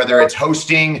acting, whether it's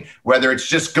hosting, whether it's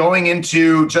just going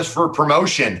into just for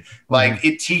promotion, like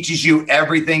it teaches you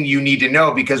everything you need to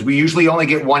know because we usually only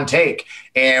get one take.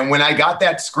 And when I got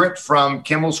that script from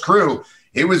Kimmel's crew,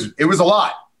 it was a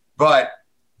lot, but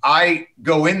I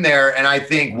go in there and I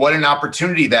think what an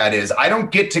opportunity that is. I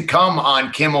don't get to come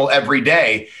on Kimmel every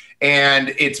day.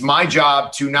 And it's my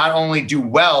job to not only do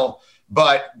well,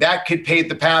 but that could pave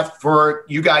the path for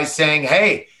you guys saying,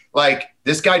 hey, like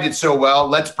this guy did so well.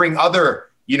 Let's bring other,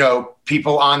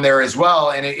 people on there as well.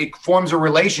 And it forms a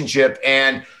relationship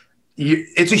and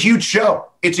it's a huge show.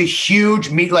 It's a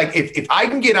huge meet. Like if I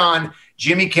can get on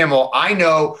Jimmy Kimmel, I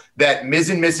know that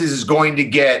Ms. and Mrs. is going to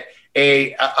get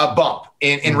a bump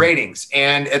in ratings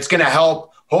and it's going to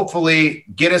help hopefully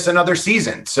get us another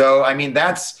season. So, I mean,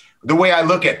 that's the way I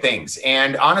look at things.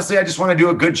 And honestly, I just want to do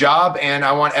a good job and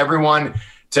I want everyone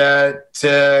to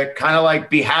kind of like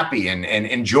be happy and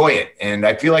enjoy it. And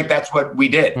I feel like that's what we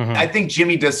did. I think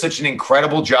Jimmy does such an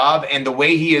incredible job and the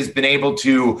way he has been able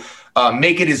to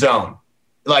make it his own.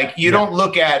 Like you don't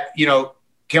look at,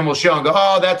 Kimmel's show and go,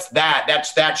 oh, that's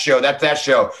that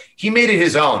show. He made it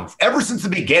his own ever since the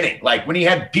beginning. Like when he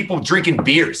had people drinking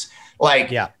beers,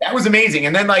 that was amazing.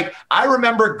 And then like, I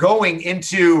remember going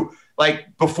into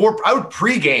like before I would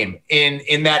pregame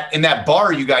in that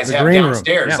bar you guys have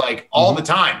downstairs, like all the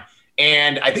time.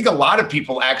 And I think a lot of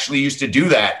people actually used to do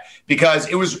that because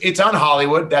it's on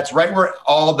Hollywood. That's right where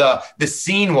all the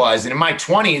scene was. And in my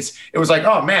 20s, it was like,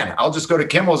 oh man, I'll just go to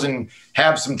Kimmel's and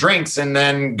have some drinks and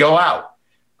then go out.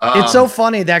 It's so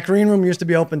funny. That green room used to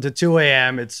be open to 2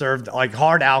 a.m. It served like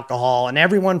hard alcohol and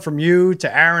everyone from you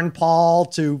to Aaron Paul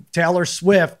to Taylor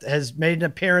Swift has made an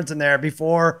appearance in there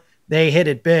before they hit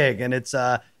it big. And it's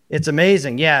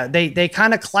amazing. Yeah. They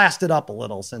kind of classed it up a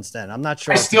little since then. I'm not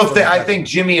sure. I think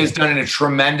Jimmy has done a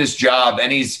tremendous job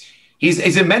and he's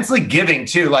immensely giving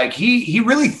too. Like he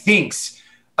really thinks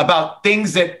about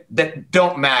things that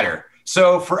don't matter.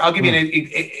 So I'll give you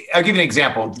an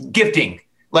example. Gifting.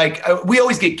 Like we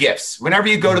always get gifts. Whenever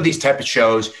you go to these type of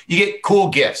shows, you get cool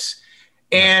gifts.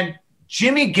 And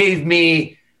Jimmy gave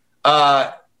me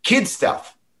kid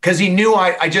stuff because he knew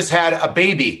I just had a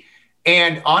baby.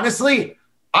 And honestly,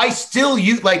 I still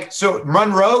use so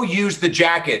Monroe used the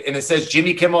jacket and it says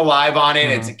Jimmy Kimmel Live on it.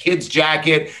 It's a kid's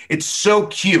jacket. It's so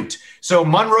cute. So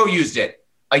Monroe used it.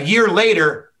 A year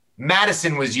later,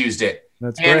 Madison used it.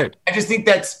 That's great. I just think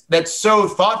that's so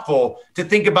thoughtful to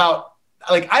think about.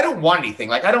 Like, I don't want anything.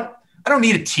 Like, I don't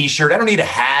need a t-shirt. I don't need a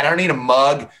hat. I don't need a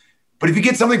mug. But if you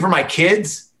get something for my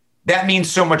kids, that means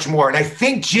so much more. And I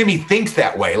think Jimmy thinks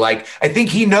that way. Like, I think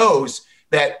he knows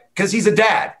that because he's a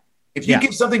dad. If you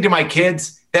give something to my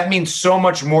kids, that means so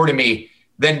much more to me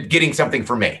than getting something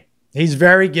for me. He's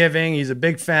very giving. He's a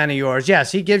big fan of yours.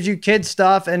 Yes, he gives you kid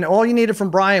stuff. And all you needed from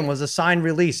Brian was a signed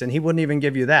release, and he wouldn't even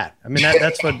give you that. I mean,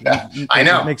 that's what I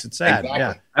know makes it sad. Exactly.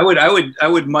 Yeah, I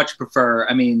would much prefer.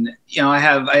 I mean, I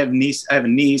have a niece,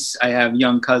 I have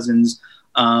young cousins,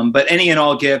 but any and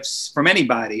all gifts from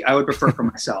anybody, I would prefer for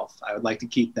myself. I would like to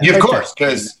keep that. Yeah, of course,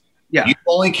 because you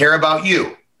only care about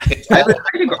you.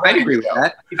 I'd agree with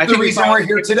that. I think the reason we're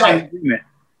here today.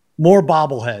 More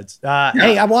bobbleheads.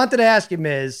 Hey, I wanted to ask you,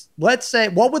 Miz, let's say,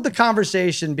 what would the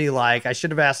conversation be like? I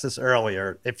should have asked this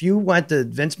earlier. If you went to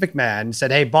Vince McMahon and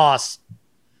said, hey, boss,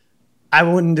 I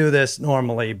wouldn't do this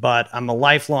normally, but I'm a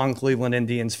lifelong Cleveland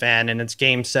Indians fan, and it's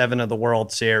Game 7 of the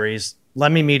World Series.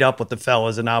 Let me meet up with the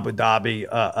fellas in Abu Dhabi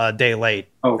a day late.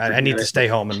 I need to stay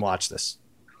home and watch this.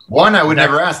 One, I would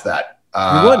never ask that.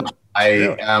 You wouldn't?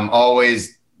 I am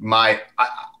always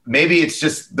maybe it's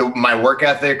just my work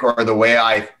ethic or the way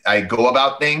I go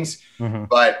about things,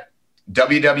 but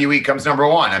WWE comes number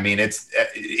one. I mean, it's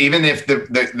even if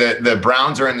the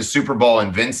Browns are in the Super Bowl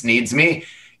and Vince needs me,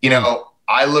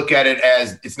 I look at it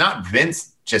as it's not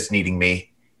Vince just needing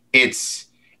me. This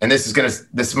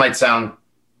might sound,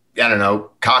 I don't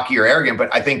know, cocky or arrogant,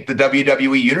 but I think the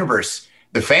WWE universe,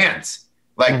 the fans,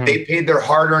 they paid their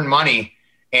hard-earned money.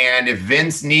 And if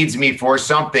Vince needs me for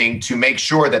something to make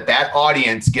sure that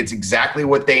audience gets exactly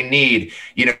what they need,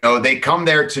 they come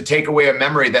there to take away a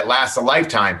memory that lasts a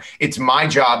lifetime. It's my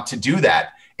job to do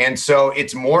that. And so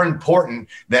it's more important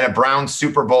than a Browns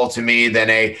Super Bowl to me than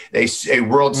a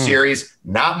World Series.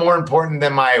 Not more important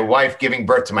than my wife giving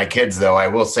birth to my kids, though. I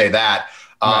will say that.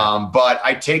 But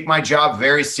I take my job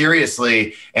very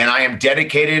seriously and I am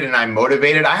dedicated and I'm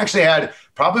motivated. I actually had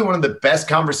probably one of the best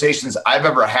conversations I've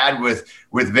ever had with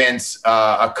Vince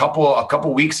a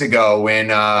couple weeks ago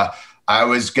when I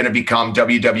was going to become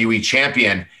WWE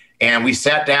champion. And we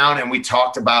sat down and we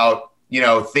talked about,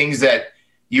 things that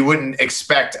you wouldn't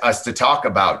expect us to talk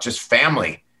about, just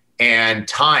family and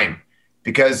time.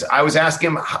 Because I was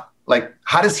asking him,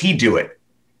 how does he do it?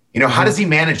 How does he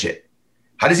manage it?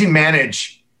 How does he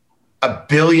manage $1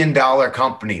 billion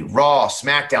company, Raw,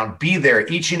 SmackDown, be there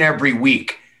each and every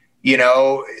week?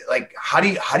 How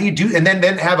do you do, and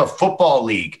then have a football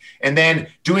league, and then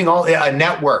doing a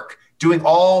network, doing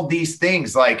all these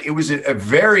things. It was a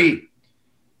very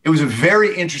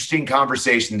interesting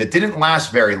conversation that didn't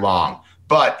last very long,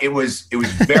 but it was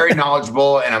very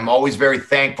knowledgeable. And I'm always very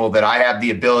thankful that I have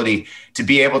the ability to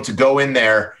be able to go in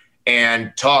there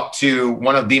and talk to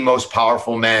one of the most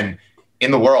powerful men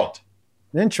in the world.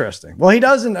 Interesting. Well, he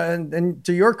doesn't, and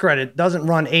to your credit, doesn't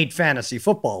run 8 fantasy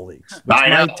football leagues, which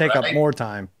might take up more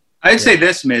time. I'd say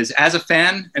this, Miz, as a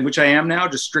fan, and which I am now,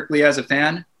 just strictly as a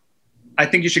fan, I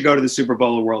think you should go to the Super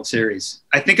Bowl or World Series.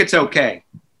 I think it's okay.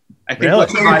 I think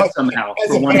let's try somehow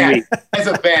for 1 week. As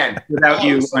a fan. Without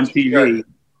you on TV. Sure.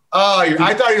 Oh,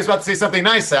 I thought he was about to say something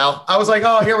nice, Sal. I was like,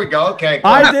 oh, here we go. Okay.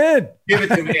 I did. Give it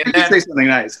to me. Say something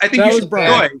nice. I think you should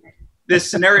enjoy this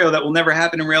scenario that will never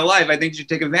happen in real life. I think you should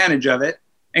take advantage of it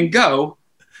and go,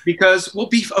 because we'll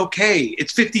be okay.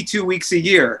 It's 52 weeks a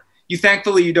year.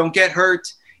 Thankfully, you don't get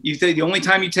hurt. The only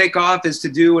time you take off is to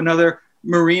do another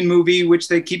Marine movie, which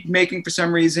they keep making for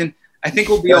some reason. I think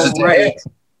we'll be all right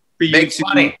for you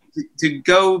to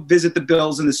go visit the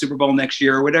Bills in the Super Bowl next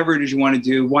year, or whatever it is you want to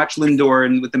do. Watch Lindor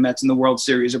and with the Mets in the World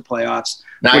Series or playoffs.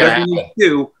 Whatever you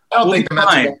do, I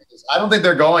don't think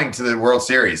they're going to the World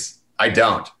Series. I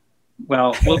don't.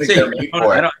 Well, we'll see.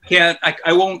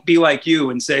 I won't be like you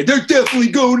and say they're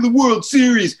definitely going to the World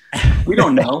Series. We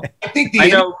don't know.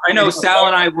 I know. Sal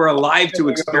and I were alive to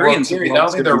experience it. I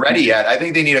don't think they're ready yet. I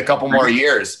think they need a couple more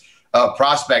years of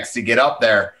prospects to get up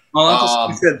there. Well,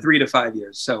 I said 3 to 5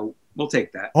 years, so we'll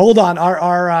take that. Hold on,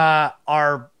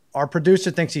 our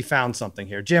producer thinks he found something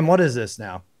here. Jim, what is this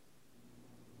now?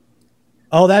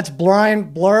 Oh, that's Brian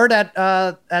blurred at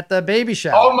the baby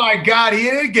shower. Oh my God, he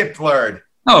did get blurred.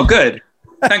 Oh, good.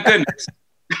 Thank goodness.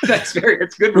 That's good.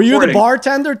 Reporting. Were you the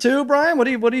bartender too, Brian? What are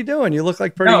you doing? You look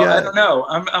like pretty. No, I don't know.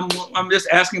 I'm just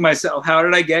asking myself, how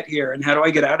did I get here, and how do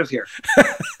I get out of here?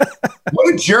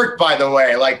 What a jerk, by the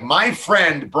way. My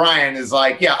friend Brian is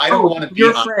like, yeah, I don't want to be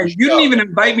your friend. You didn't even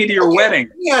invite me to your wedding.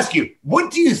 Let me ask you, what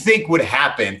do you think would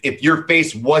happen if your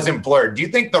face wasn't blurred? Do you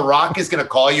think The Rock is going to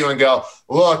call you and go,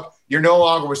 look, you're no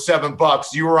longer with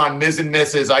 $7. You were on Ms. and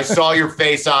Mrs. I saw your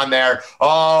face on there.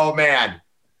 Oh man.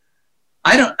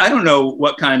 I don't know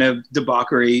what kind of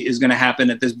debauchery is going to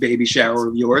happen at this baby shower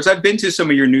of yours. I've been to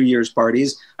some of your New Year's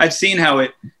parties. I've seen how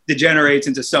it degenerates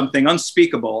into something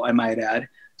unspeakable, I might add.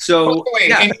 So,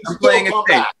 I'm playing it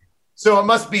safe. So it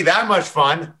must be that much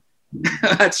fun.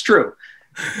 That's true.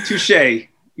 Touché,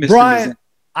 Mr. Brian,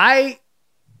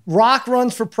 Rock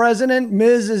runs for president.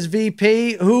 Miz is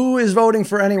VP. Who is voting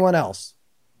for anyone else?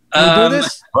 Can we do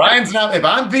this? Brian's not. If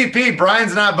I'm VP,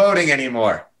 Brian's not voting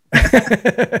anymore.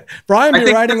 Brian,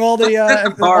 you're writing all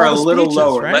the bar a little speeches,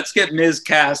 lower. Right? Let's get Miz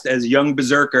cast as young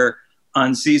berserker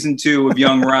on season 2 of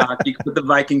Young Rock. You can put the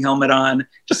Viking helmet on,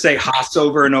 just say Haas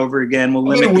over and over again. We'll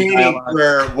limit the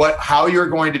dialogue. How you're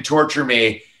going to torture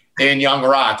me in Young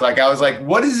Rock. I was like,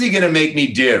 what is he going to make me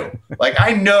do?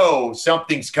 I know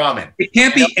something's coming. It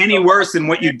can't be any worse than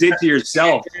what you did to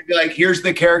yourself. Here's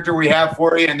the character we have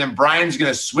for you, and then Brian's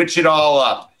going to switch it all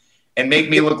up and make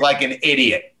me look like an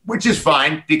idiot, which is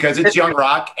fine because it's Young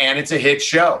Rock and it's a hit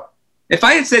show. If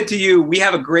I had said to you, we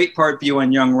have a great part for you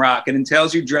on Young Rock, and it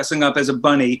entails you dressing up as a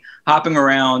bunny, hopping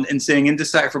around and saying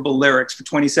indecipherable lyrics for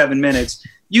 27 minutes,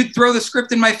 you'd throw the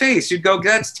script in my face. You'd go,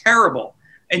 that's terrible.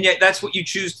 And yet that's what you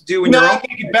choose to do in your own. I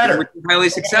make it better. Which is highly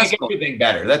successful. Make everything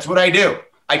better. That's what I do.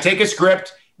 I take a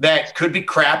script that could be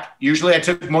crap. Usually I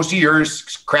took most of yours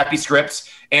crappy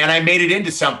scripts and I made it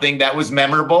into something that was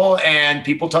memorable and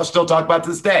people still talk about to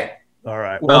this day. All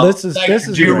right. Well, this is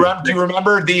do you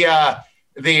remember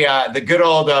the good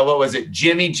old what was it?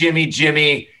 Jimmy,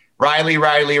 Riley.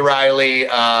 What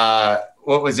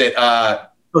was it?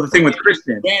 The thing with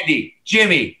Christian. Randy,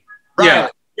 Jimmy, Riley. Yeah.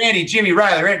 Randy, Jimmy,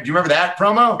 Riley. Do you remember that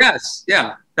promo? Yes.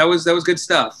 Yeah. That was good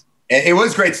stuff. It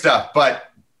was great stuff,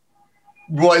 but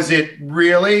was it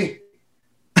really?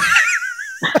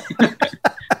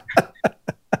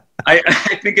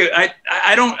 I think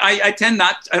I tend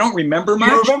not. I don't remember much.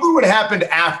 You remember what happened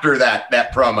after that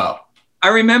promo? I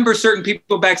remember certain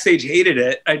people backstage hated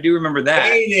it. I do remember that.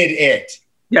 Hated it.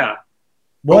 Yeah.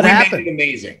 What happened? Made it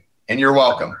amazing, and you're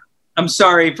welcome. I'm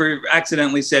sorry for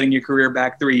accidentally setting your career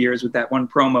back 3 years with that one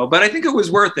promo, but I think it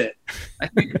was worth it. I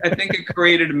think it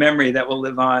created a memory that will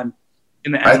live on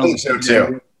in the annals. I think so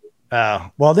too.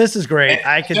 Well, this is great.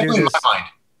 I can do this.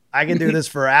 I can do this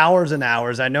for hours and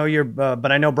hours. I know but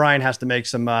I know Brian has to make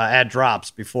some ad drops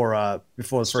before the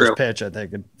first pitch. I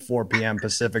think at 4 p.m.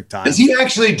 Pacific time. Does he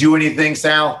actually do anything,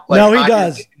 Sal? No, he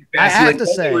does. I have to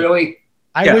say, really.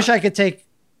 I wish I could take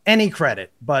any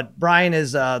credit, but Brian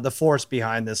is the force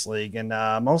behind this league, and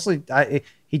mostly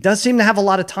he does seem to have a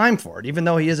lot of time for it, even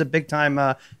though he is a big time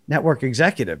network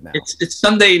executive now. It's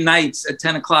Sunday nights at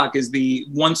 10 o'clock is the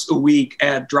once a week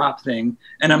ad drop thing,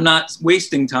 and I'm not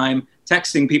wasting time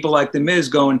texting people like The Miz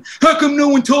going, how come no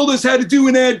one told us how to do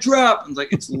an ad drop? I'm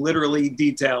like, it's literally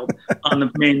detailed on the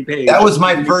main page. That was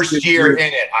my first year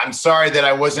in it. I'm sorry that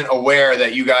I wasn't aware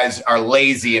that you guys are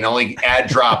lazy and only ad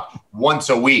drop once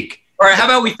a week. All right, how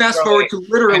about we fast forward to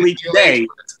literally today?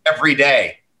 Every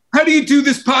day. How do you do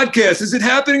this podcast? Is it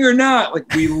happening or not? Like,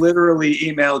 we literally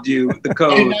emailed you the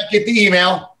code. I did not get the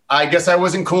email. I guess I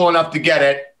wasn't cool enough to get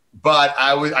it. But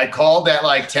I called at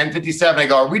like 10:57. I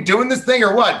go, are we doing this thing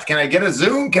or what? Can I get a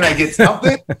Zoom? Can I get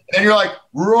something? And you're like,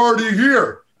 we're already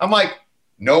here. I'm like,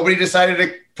 nobody decided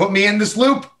to put me in this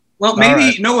loop. Well,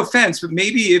 maybe, no offense, but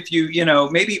maybe if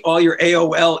maybe all your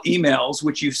AOL emails,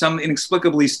 which you some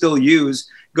inexplicably still use,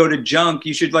 go to junk.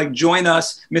 You should like join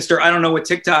us, Mr. I don't know what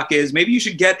TikTok is. Maybe you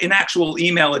should get an actual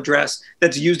email address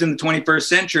that's used in the 21st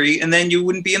century, and then you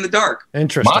wouldn't be in the dark.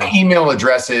 Interesting. My email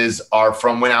addresses are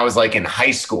from when I was like in high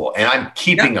school, and I'm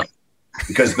keeping them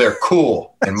because they're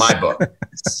cool in my book.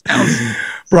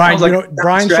 Brian,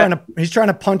 Brian's trying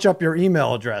to punch up your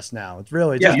email address now. It's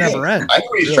really just never ends. I know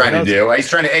what he's trying to do. He's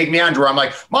trying to egg me on to where I'm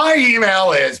like, my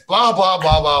email is blah, blah,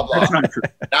 blah, blah, blah. That's not true.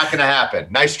 Not going to happen.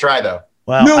 Nice try, though.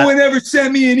 Well, no one ever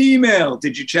sent me an email.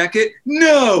 Did you check it?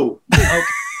 No. Okay.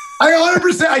 I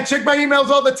 100%. I check my emails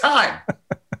all the time.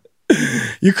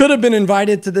 You could have been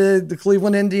invited to the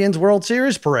Cleveland Indians World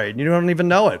Series parade. You don't even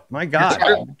know it. My God,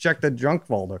 check the junk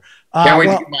folder. Can't wait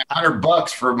to get my $100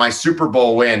 for my Super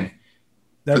Bowl win.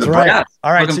 That's right. Yeah.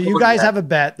 All right, so you guys have a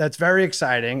bet. That's very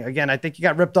exciting. Again, I think you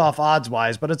got ripped off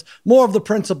odds-wise, but it's more of the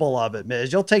principle of it,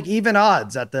 Miz. You'll take even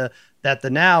odds at the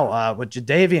now with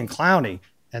Jadeveon Clowney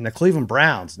and the Cleveland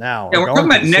Browns now. Yeah, we're talking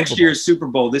about next year's Super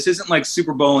Bowl. This isn't like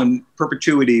Super Bowl in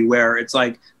perpetuity where it's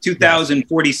like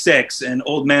 2046 and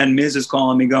old man Miz is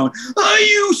calling me going,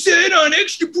 you said on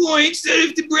Extra Points that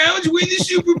if the Browns win the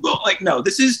Super Bowl. Like, no,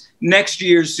 this is next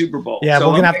year's Super Bowl. Yeah, so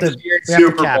we're going to have to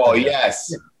Super Bowl,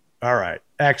 yes. All right,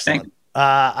 excellent.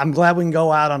 I'm glad we can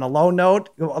go out on a low note.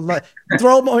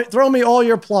 Throw me all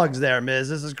your plugs there, Miz.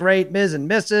 This is great, Miz and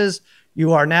Mrs. You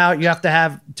have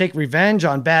to take revenge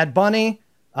on Bad Bunny.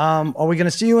 Are we going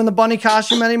to see you in the bunny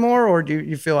costume anymore, or do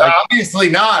you feel like? Obviously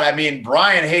not. I mean,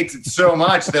 Brian hates it so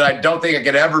much that I don't think I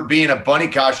could ever be in a bunny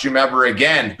costume ever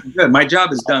again. Good, my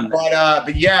job is done.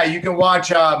 But yeah, you can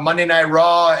watch Monday Night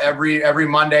Raw every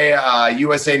Monday,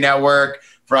 USA Network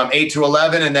from 8 to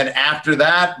 11, and then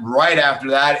right after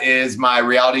that is my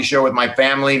reality show with my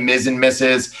family, Ms. and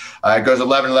Mrs. It goes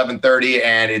 11:30,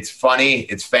 and it's funny,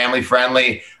 it's family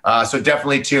friendly. So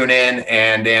definitely tune in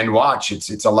and watch.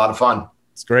 It's a lot of fun.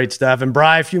 It's great stuff. And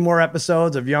Bri, a few more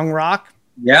episodes of Young Rock.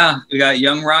 Yeah, we got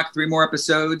Young Rock, 3 more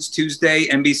episodes, Tuesday,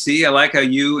 NBC. I like how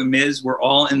you and Miz were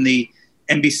all in the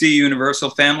NBC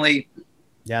Universal family.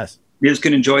 Yes. Miz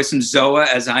can enjoy some Zoa,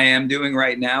 as I am doing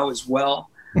right now as well.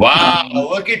 Wow,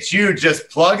 look at you just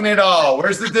plugging it all.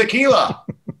 Where's the tequila?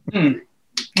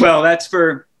 Well, that's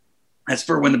for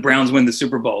when the Browns win the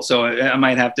Super Bowl. So I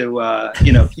might have to,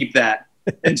 keep that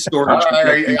in storage.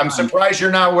 I'm surprised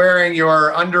you're not wearing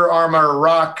your Under Armour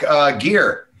Rock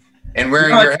gear and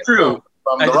wearing your true.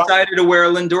 I decided to wear a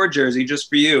Lindor jersey just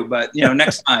for you, but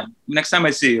next time I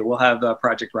see you, we'll have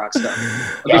Project Rock stuff.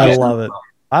 I love it.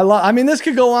 I mean, this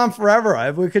could go on forever.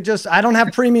 I don't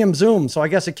have premium Zoom, so I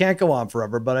guess it can't go on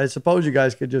forever, but I suppose you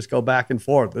guys could just go back and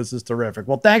forth. This is terrific.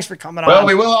 Well, thanks for coming on. Well,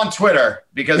 we will on Twitter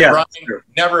because Brian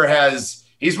never has,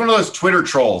 he's one of those Twitter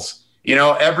trolls.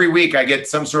 Every week I get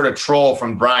some sort of troll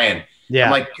from Brian. Yeah.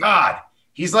 I'm like, God,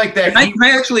 he's like that.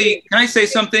 Can I say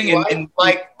something? In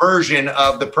version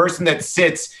of the person that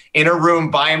sits in a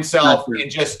room by himself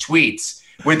and just tweets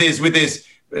with his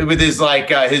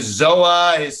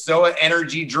Zoa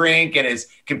energy drink and his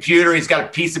computer. He's got a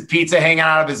piece of pizza hanging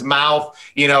out of his mouth,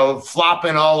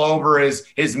 flopping all over his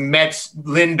Mets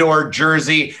Lindor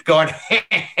jersey, going,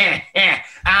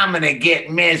 I'm going to get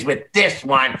Miz with this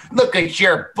one. Look at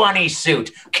your bunny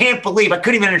suit. Can't believe I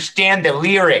couldn't even understand the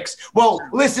lyrics. Well,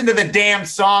 listen to the damn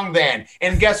song then.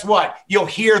 And guess what? You'll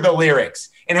hear the lyrics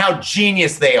and how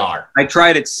genius they are. I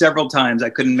tried it several times.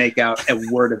 I couldn't make out a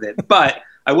word of it, but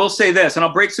I will say this, and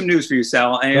I'll break some news for you,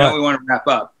 Sal. I know we want to wrap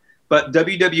up. But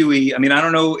WWE, I mean, I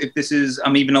don't know if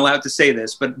I'm even allowed to say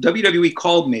this, but WWE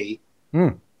called me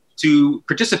to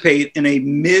participate in a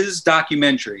Miz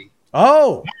documentary.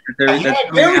 Oh, there we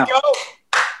go.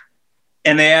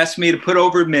 And they asked me to put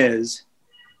over Miz.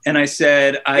 And I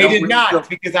said, they did not,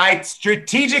 because I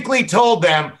strategically told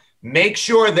them, make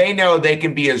sure they know they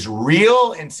can be as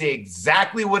real and say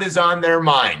exactly what is on their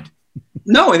mind.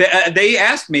 No, they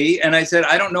asked me, and I said,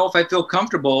 I don't know if I feel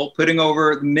comfortable putting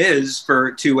over Miz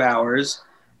for 2 hours.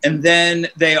 And then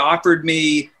they offered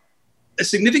me a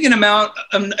significant amount,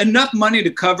 enough money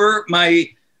to cover my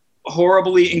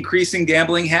horribly increasing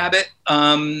gambling habit,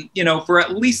 for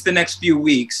at least the next few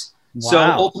weeks. Wow. So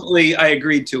ultimately, I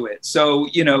agreed to it. So,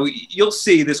 you'll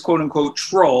see this quote unquote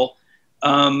troll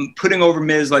putting over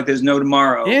Miz like there's no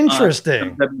tomorrow.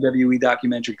 Interesting. WWE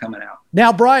documentary coming out.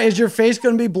 Now, Brian, is your face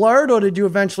going to be blurred, or did you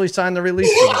eventually sign the release?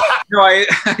 No,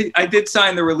 I did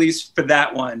sign the release for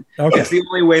that one. Okay. It's the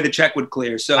only way the check would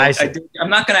clear. So I'm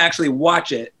not going to actually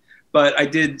watch it, but I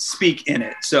did speak in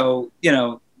it. So,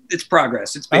 it's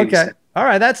progress. It's baby okay. All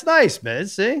right. That's nice,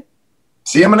 Miz.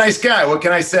 See, I'm a nice guy. What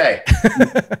can I say?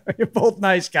 You're both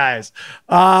nice guys.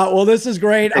 Well, this is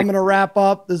great. I'm going to wrap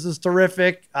up. This is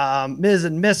terrific. Miz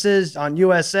and Mrs. on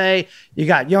USA. You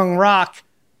got Young Rock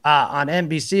on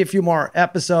NBC. A few more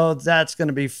episodes. That's going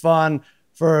to be fun.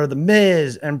 For the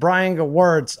Miz and Brian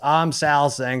Gewirtz, I'm Sal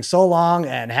saying so long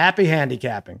and happy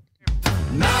handicapping.